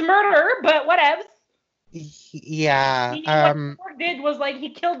pro-choice, it's murder, but whatevs. Yeah. What Ford did was like he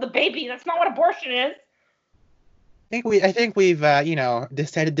killed the baby. That's not what abortion is. I think we've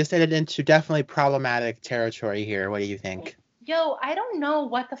descended into definitely problematic territory here. What do you think? Yo, I don't know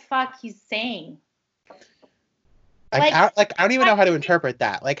what the fuck he's saying. I don't even know how to interpret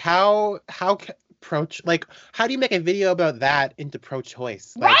that. Like how how do you make a video about that into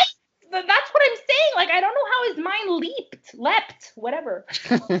pro-choice? Like, right? That's what I'm saying. Like I don't know how his mind leapt, whatever.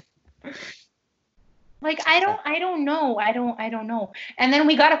 Like I don't know. And then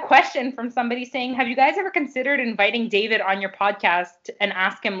we got a question from somebody saying, "Have you guys ever considered inviting David on your podcast and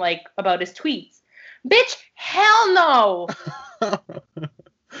ask him like about his tweets?" Bitch, hell no.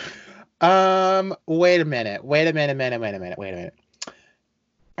 Wait a minute.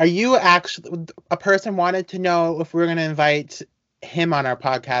 Are you actually a person wanted to know if we were going to invite him on our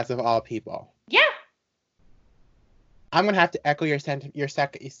podcast of all people? Yeah. I'm going to have to echo I'm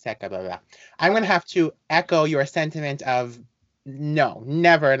going to have to echo your sentiment of no,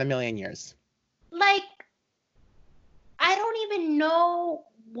 never in a million years. Like, I don't even know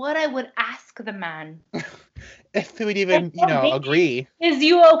what I would ask the man. If he would even, agree. Is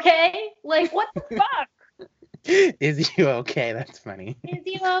you okay? Like, what the fuck? Is you okay? That's funny. Is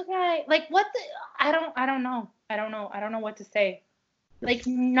you okay? Like, what the? I don't know. I don't know what to say. Like,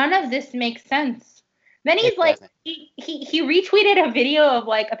 none of this makes sense. Then he's like, he retweeted a video of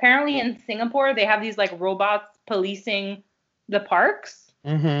like, apparently in Singapore, they have these like robots policing the parks.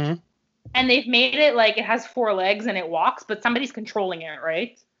 Mm-hmm. And they've made it like it has 4 legs and it walks, but somebody's controlling it,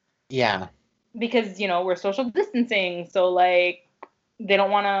 right? Yeah. Because, we're social distancing. So like, they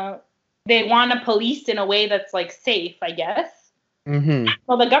want to police in a way that's like safe, I guess. Mm-hmm.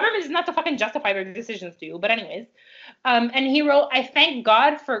 Well, the government is not to fucking justify their decisions to you, but anyways. And he wrote, "I thank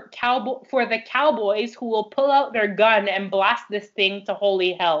God for the cowboys who will pull out their gun and blast this thing to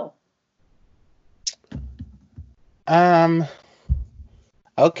holy hell."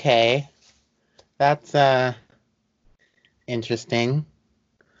 Okay. That's interesting.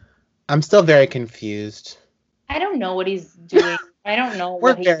 I'm still very confused. I don't know what he's doing. I don't know.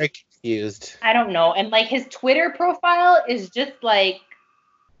 We're very confused. I don't know. And like his Twitter profile is just like,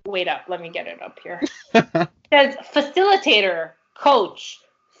 wait up, let me get it up here. It says facilitator, coach,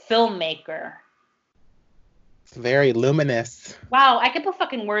 filmmaker. It's very luminous. Wow, I could put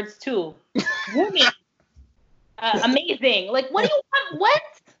fucking words too. Amazing. Like, what do you want? What?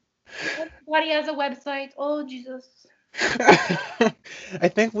 Everybody has a website. Oh, Jesus. I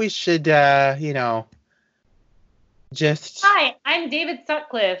think we should, just... Hi, I'm David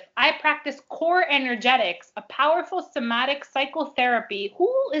Sutcliffe. I practice core energetics, a powerful somatic psychotherapy.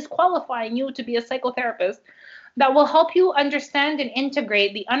 Who is qualifying you to be a psychotherapist that will help you understand and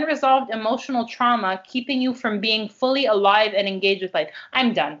integrate the unresolved emotional trauma keeping you from being fully alive and engaged with life?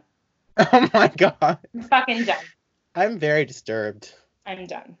 I'm done. Oh my God. I'm fucking done. I'm very disturbed. I'm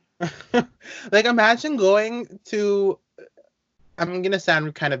done. Like, imagine going to... I'm going to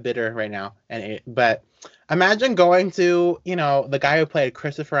sound kind of bitter right now, but imagine going to, the guy who played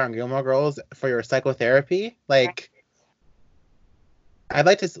Christopher on Gilmore Girls for your psychotherapy. Like, I'd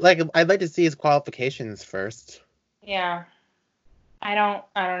like to see his qualifications first. Yeah. I don't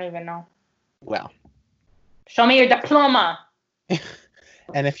even know. Well. Show me your diploma.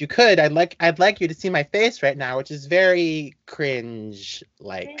 And if you could, I'd like you to see my face right now, which is very cringe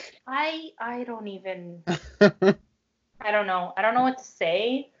like. I don't even I don't know. I don't know what to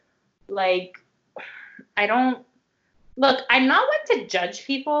say. Like, I'm not one to judge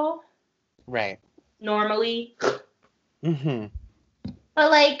people. Right. Normally. Mm-hmm.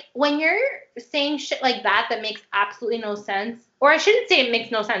 But, like, when you're saying shit like that makes absolutely no sense, or I shouldn't say it makes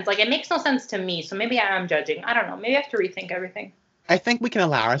no sense. Like, it makes no sense to me, so maybe I am judging. I don't know. Maybe I have to rethink everything. I think we can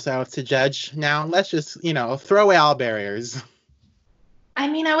allow ourselves to judge now. Let's just, throw away all barriers. I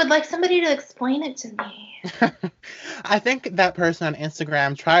mean, I would like somebody to explain it to me. I think that person on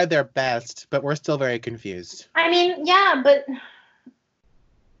Instagram tried their best, but we're still very confused. I mean, yeah, but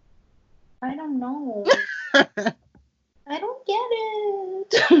I don't know. I don't get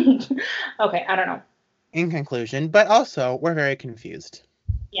it. Okay, I don't know. In conclusion, but also we're very confused.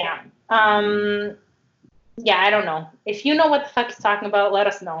 Yeah. Yeah, I don't know. If you know what the fuck he's talking about, let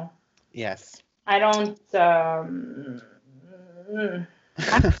us know. Yes. I don't I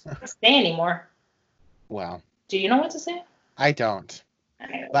don't know what to say anymore. Well. Do you know what to say? I don't.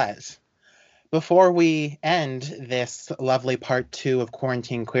 But before we end this lovely part 2 of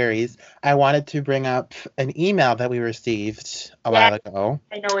Quarantine Queries, I wanted to bring up an email that we received a while ago.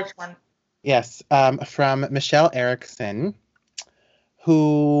 I know which one. Yes, from Michelle Erickson,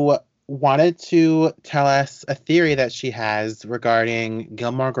 who wanted to tell us a theory that she has regarding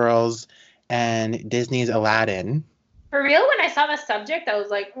Gilmore Girls and Disney's Aladdin. For real, when I saw the subject, I was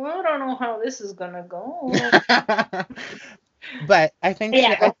like, well, I don't know how this is gonna go. But I think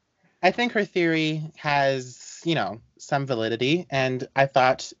Yeah. I think her theory has, some validity, and I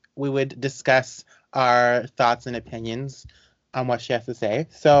thought we would discuss our thoughts and opinions on what she has to say.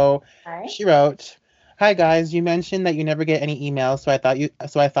 So Right. she wrote, "Hi guys, you mentioned that you never get any emails, so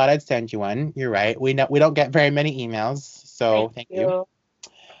I thought I'd send you one. You're right. We don't get very many emails, so thank you.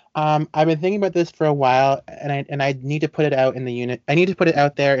 I've been thinking about this for a while, and I need to put it out in the unit. I need to put it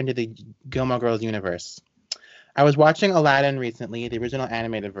out there into the Gilmore Girls universe. I was watching Aladdin recently, the original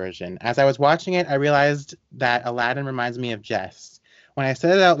animated version. As I was watching it, I realized that Aladdin reminds me of Jess. When I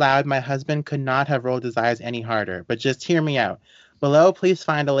said it out loud, my husband could not have rolled his eyes any harder, but just hear me out. Below, please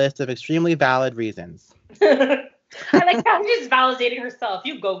find a list of extremely valid reasons." I like how she's validating herself.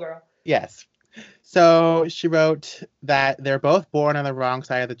 You go, girl. Yes. So she wrote that they're both born on the wrong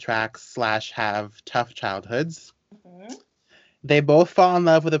side of the tracks / have tough childhoods. Mm-hmm. They both fall in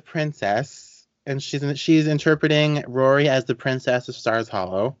love with a princess, and she's interpreting Rory as the princess of Stars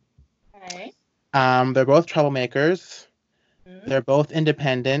Hollow. Okay. They're both troublemakers. Mm-hmm. They're both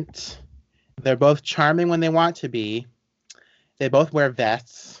independent. They're both charming when they want to be. They both wear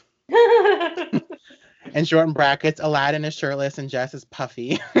vests. And short in brackets, Aladdin is shirtless and Jess is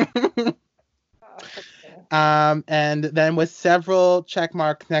puffy. And then with several check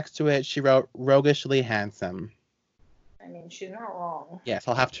marks next to it, she wrote roguishly handsome. I mean, she's not wrong. Yes,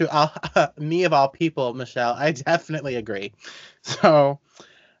 me of all people, Michelle, I definitely agree. So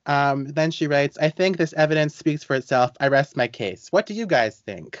then she writes, "I think this evidence speaks for itself. I rest my case. What do you guys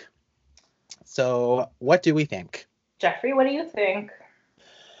think?" So what do we think? Jeffrey, what do you think?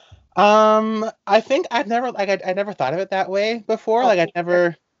 I think I never thought of it that way before. Like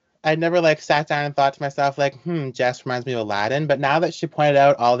I'd never like sat down and thought to myself like, Jess reminds me of Aladdin. But now that she pointed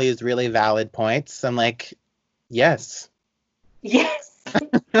out all these really valid points, I'm like, yes. Yes.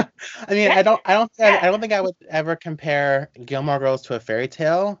 I mean, I don't think I would ever compare Gilmore Girls to a fairy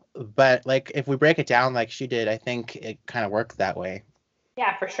tale, but like if we break it down like she did, I think it kind of works that way.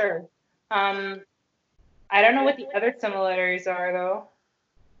 Yeah, for sure. I don't know what the other similarities are though.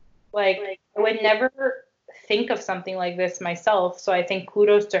 Like, I would never think of something like this myself, so I think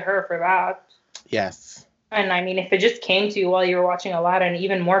kudos to her for that. Yes. And I mean, if it just came to you while you were watching Aladdin,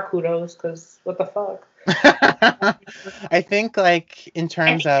 even more kudos, because what the fuck? I think, like, in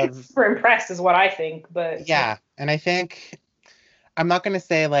terms of... super impressed is what I think, but... Yeah, and I think... I'm not going to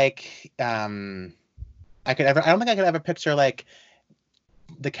say, like, I don't think I could ever picture, like,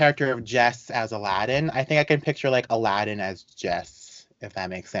 the character of Jess as Aladdin. I think I can picture, like, Aladdin as Jess, if that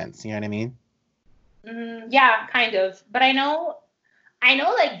makes sense. You know what I mean? Yeah, kind of. But I know,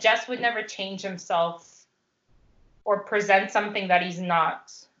 like, Jess would never change himself or present something that he's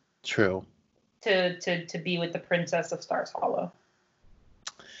not. True. To be with the Princess of Stars Hollow.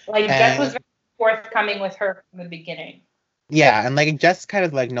 Like, Jess was very forthcoming with her from the beginning. Yeah, and like Jess kind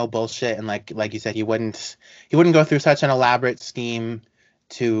of like no bullshit, and like you said, he wouldn't go through such an elaborate scheme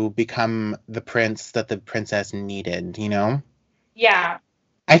to become the prince that the princess needed, you know? Yeah.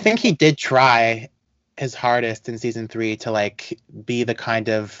 I think he did try his hardest in season 3 to like be the kind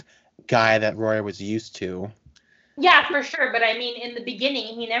of guy that Rory was used to. Yeah, for sure. But I mean, in the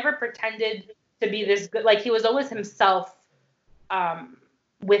beginning, he never pretended to be this good. Like, he was always himself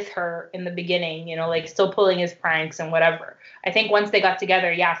with her in the beginning, you know, like still pulling his pranks and whatever. I think once they got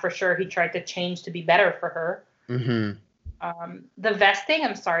together, yeah, for sure, he tried to change to be better for her. Mm-hmm. The vest thing,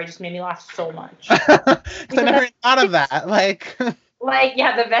 I'm sorry, just made me laugh so much. I never thought of that. Like,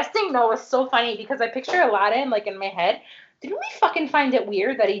 yeah, the vest thing, no, was so funny because I picture Aladdin, like, in my head. Didn't we fucking find it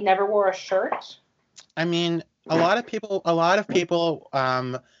weird that he never wore a shirt? I mean, a lot of people,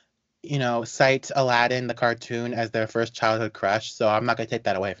 you know, cite Aladdin, the cartoon, as their first childhood crush, so I'm not going to take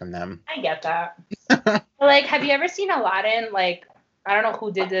that away from them. I get that. Like, have you ever seen Aladdin, like, I don't know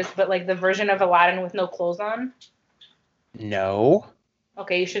who did this, but, like, the version of Aladdin with no clothes on? No.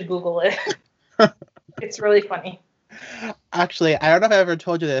 Okay, you should Google it. It's really funny. Actually, I don't know if I ever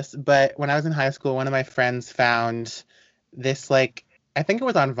told you this, but when I was in high school, one of my friends found this, like, I think it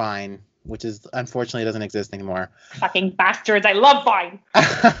was on Vine, which is unfortunately doesn't exist anymore. Fucking bastards! I love Vine.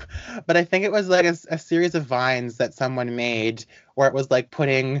 But I think it was like a series of vines that someone made, where it was like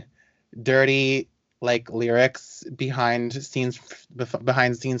putting dirty like lyrics behind scenes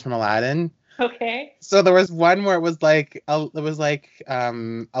from Aladdin. Okay. So there was one where it was like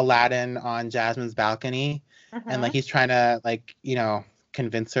Aladdin on Jasmine's balcony, and like he's trying to like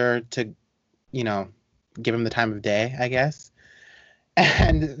convince her to give him the time of day, I guess.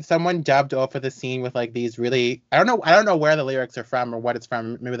 And someone dubbed over the scene with like these really, I don't know where the lyrics are from or what it's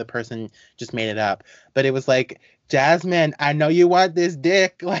from. Maybe the person just made it up, but it was like, Jasmine, I know you want this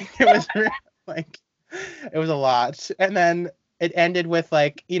dick. Like it was like it was a lot. And then it ended with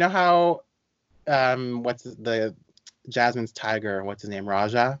like, you know how what's the Jasmine's tiger, what's his name,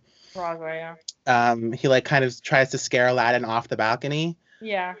 Raja? Raja, He like kind of tries to scare Aladdin off the balcony.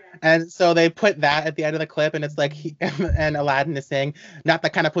 yeah. And so they put that at the end of the clip, and it's like and Aladdin is saying, "Not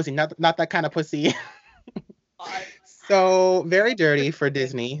that kind of pussy, not that kind of pussy." Yeah. So very dirty for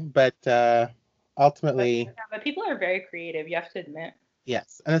Disney, but ultimately, But people are very creative, you have to admit.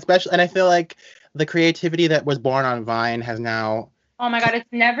 yes, and especially, and I feel like the creativity that was born on Vine has now Oh my God, it's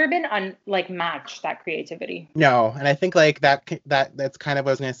never been matched, that creativity. no, and I think like that's kind of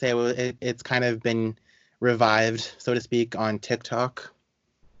what I was gonna say. It's kind of been revived, so to speak, on TikTok,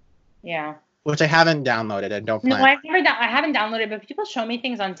 Yeah. which I haven't downloaded and don't No, plan. I haven't downloaded, but people show me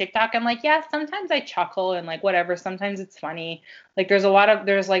things on TikTok. I'm like, yeah, sometimes I chuckle and like whatever. Sometimes it's funny. Like there's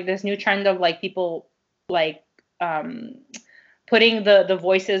like this new trend of like people like putting the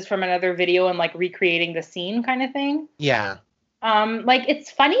voices from another video and like recreating the scene kind of thing. Yeah, Like it's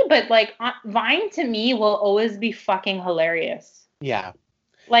funny, but like Vine to me will always be fucking hilarious. yeah,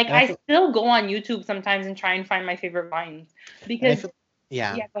 Like and I I feel, still go on YouTube sometimes and try and find my favorite Vines and I because feel,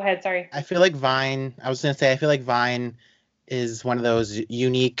 yeah. yeah, go ahead, sorry. I feel like Vine, I was gonna say, I feel like Vine is one of those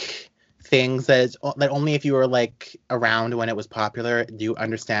unique things that only if you were like around when it was popular do you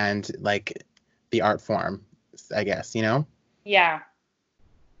understand like the art form, I guess, you know? Yeah.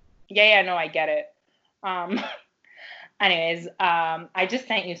 Yeah, no, I get it. Um Anyways, I just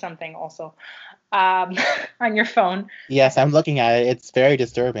sent you something also on your phone. Yes, I'm looking at it. It's very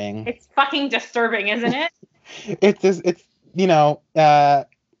disturbing. It's fucking disturbing, isn't it? It's you know,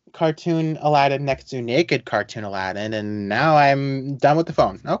 cartoon Aladdin next to naked cartoon Aladdin, and now I'm done with the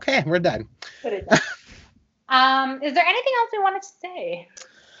phone. Okay, we're done. Put it down. Is there anything else we wanted to say?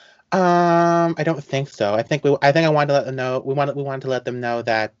 I don't think so. I think I wanted to let them know we wanted to let them know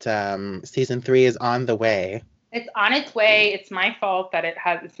that season 3 is on the way. It's on its way. It's my fault that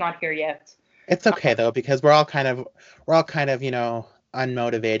it's not here yet. It's okay though because we're all kind of, you know,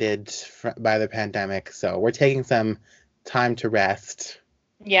 unmotivated by the pandemic, so we're taking some time to rest.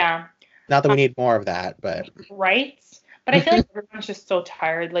 Yeah. Not that we need more of that, but Right? But I feel like everyone's just so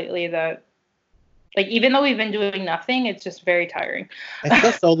tired lately that like even though we've been doing nothing, it's just very tiring. I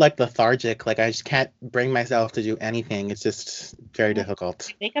feel so like lethargic. Like I just can't bring myself to do anything. It's just very difficult.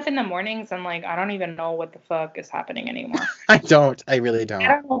 I wake up in the mornings and like I don't even know what the fuck is happening anymore. I don't. I really I don't.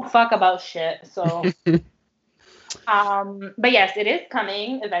 don't know fuck about shit. So but yes, it is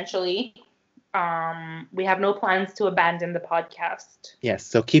coming eventually. We have no plans to abandon the podcast. Yes.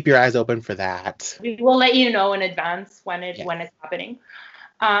 So keep your eyes open for that. We will let you know in advance when Yes. it's happening.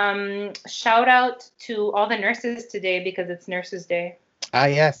 Shout out to all the nurses today because it's Nurses Day. Ah,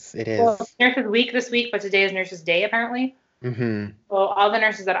 yes, it is. Well, it's Nurses Week this week, but today is Nurses Day apparently. Mm-hmm. So all the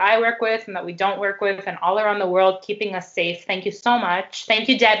nurses that I work with and that we don't work with and all around the world keeping us safe. Thank you so much. Thank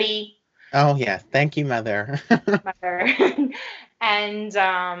you, Debbie. Oh, yes. Thank you, Mother. Mother.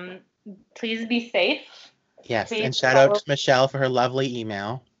 And please be safe. Yes. Please And shout out follow- to Michelle for her lovely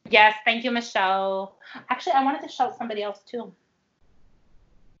email. Yes, thank you, Michelle. Actually, I wanted to shout somebody else too.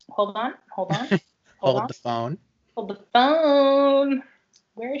 Hold on. Hold on. the phone. Hold the phone.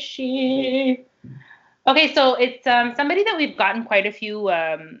 Where is she? Okay, so it's somebody that we've gotten quite a few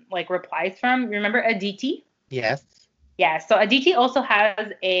like replies from. Remember Aditi? Yes. Yeah, so Aditi also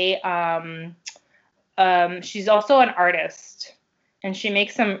has a she's also an artist and she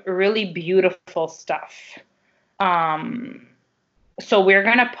makes some really beautiful stuff. So we're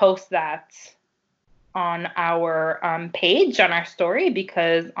gonna post that on our page, on our story,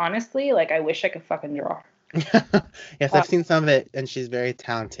 because honestly, like I wish I could fucking draw. Yes, I've seen some of it, and she's very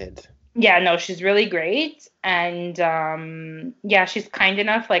talented. Yeah, no, she's really great. And yeah, she's kind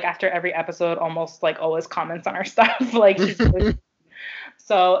enough, like after every episode, almost like always comments on our stuff. Like she's really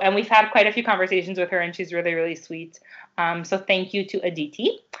so, and we've had quite a few conversations with her, and she's really, really sweet. So thank you to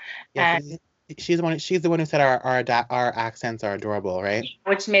Aditi. Yes, she's the one who said our accents are adorable, right?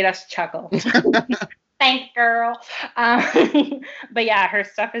 Which made us chuckle. Thanks, girl. But yeah, her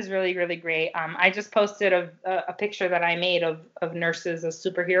stuff is really, really great. I just posted a picture that I made of nurses as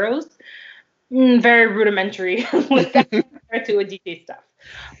superheroes. Very rudimentary with that compared to Aditi stuff.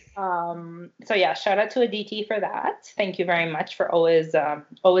 So yeah, shout out to Aditi for that. Thank you very much for always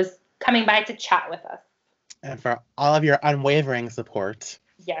coming by to chat with us. And for all of your unwavering support.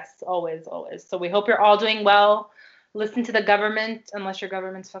 Yes, always, always. So we hope you're all doing well. Listen to the government, unless your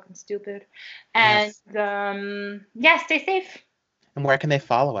government's fucking stupid. And Yes. yeah, stay safe. And where can they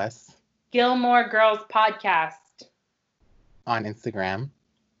follow us? Gilmore Girls Podcast. On Instagram.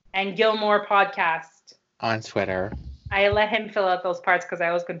 And Gilmore Podcast. On Twitter. I let him fill out those parts because I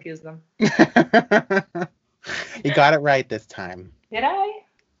always confuse them. You got it right this time. Did I?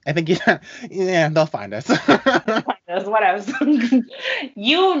 I think yeah, they'll find us. What else?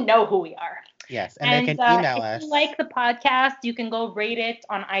 You know who we are. Yes, and they can email us. If you like the podcast, you can go rate it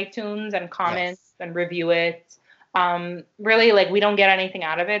on iTunes and comment and review it. Really, like, we don't get anything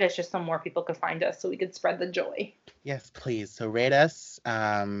out of it. It's just so more people could find us so we could spread the joy. Yes, please. So rate us,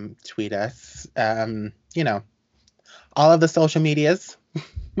 tweet us, all of the social medias.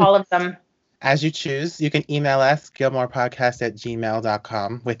 All of them. As you choose. You can email us,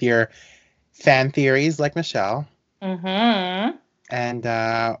 gilmorepodcast@gmail.com, with your fan theories like Michelle. Mm-hmm.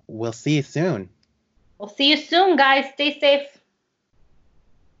 And we'll see you soon. We'll see you soon, guys. Stay safe.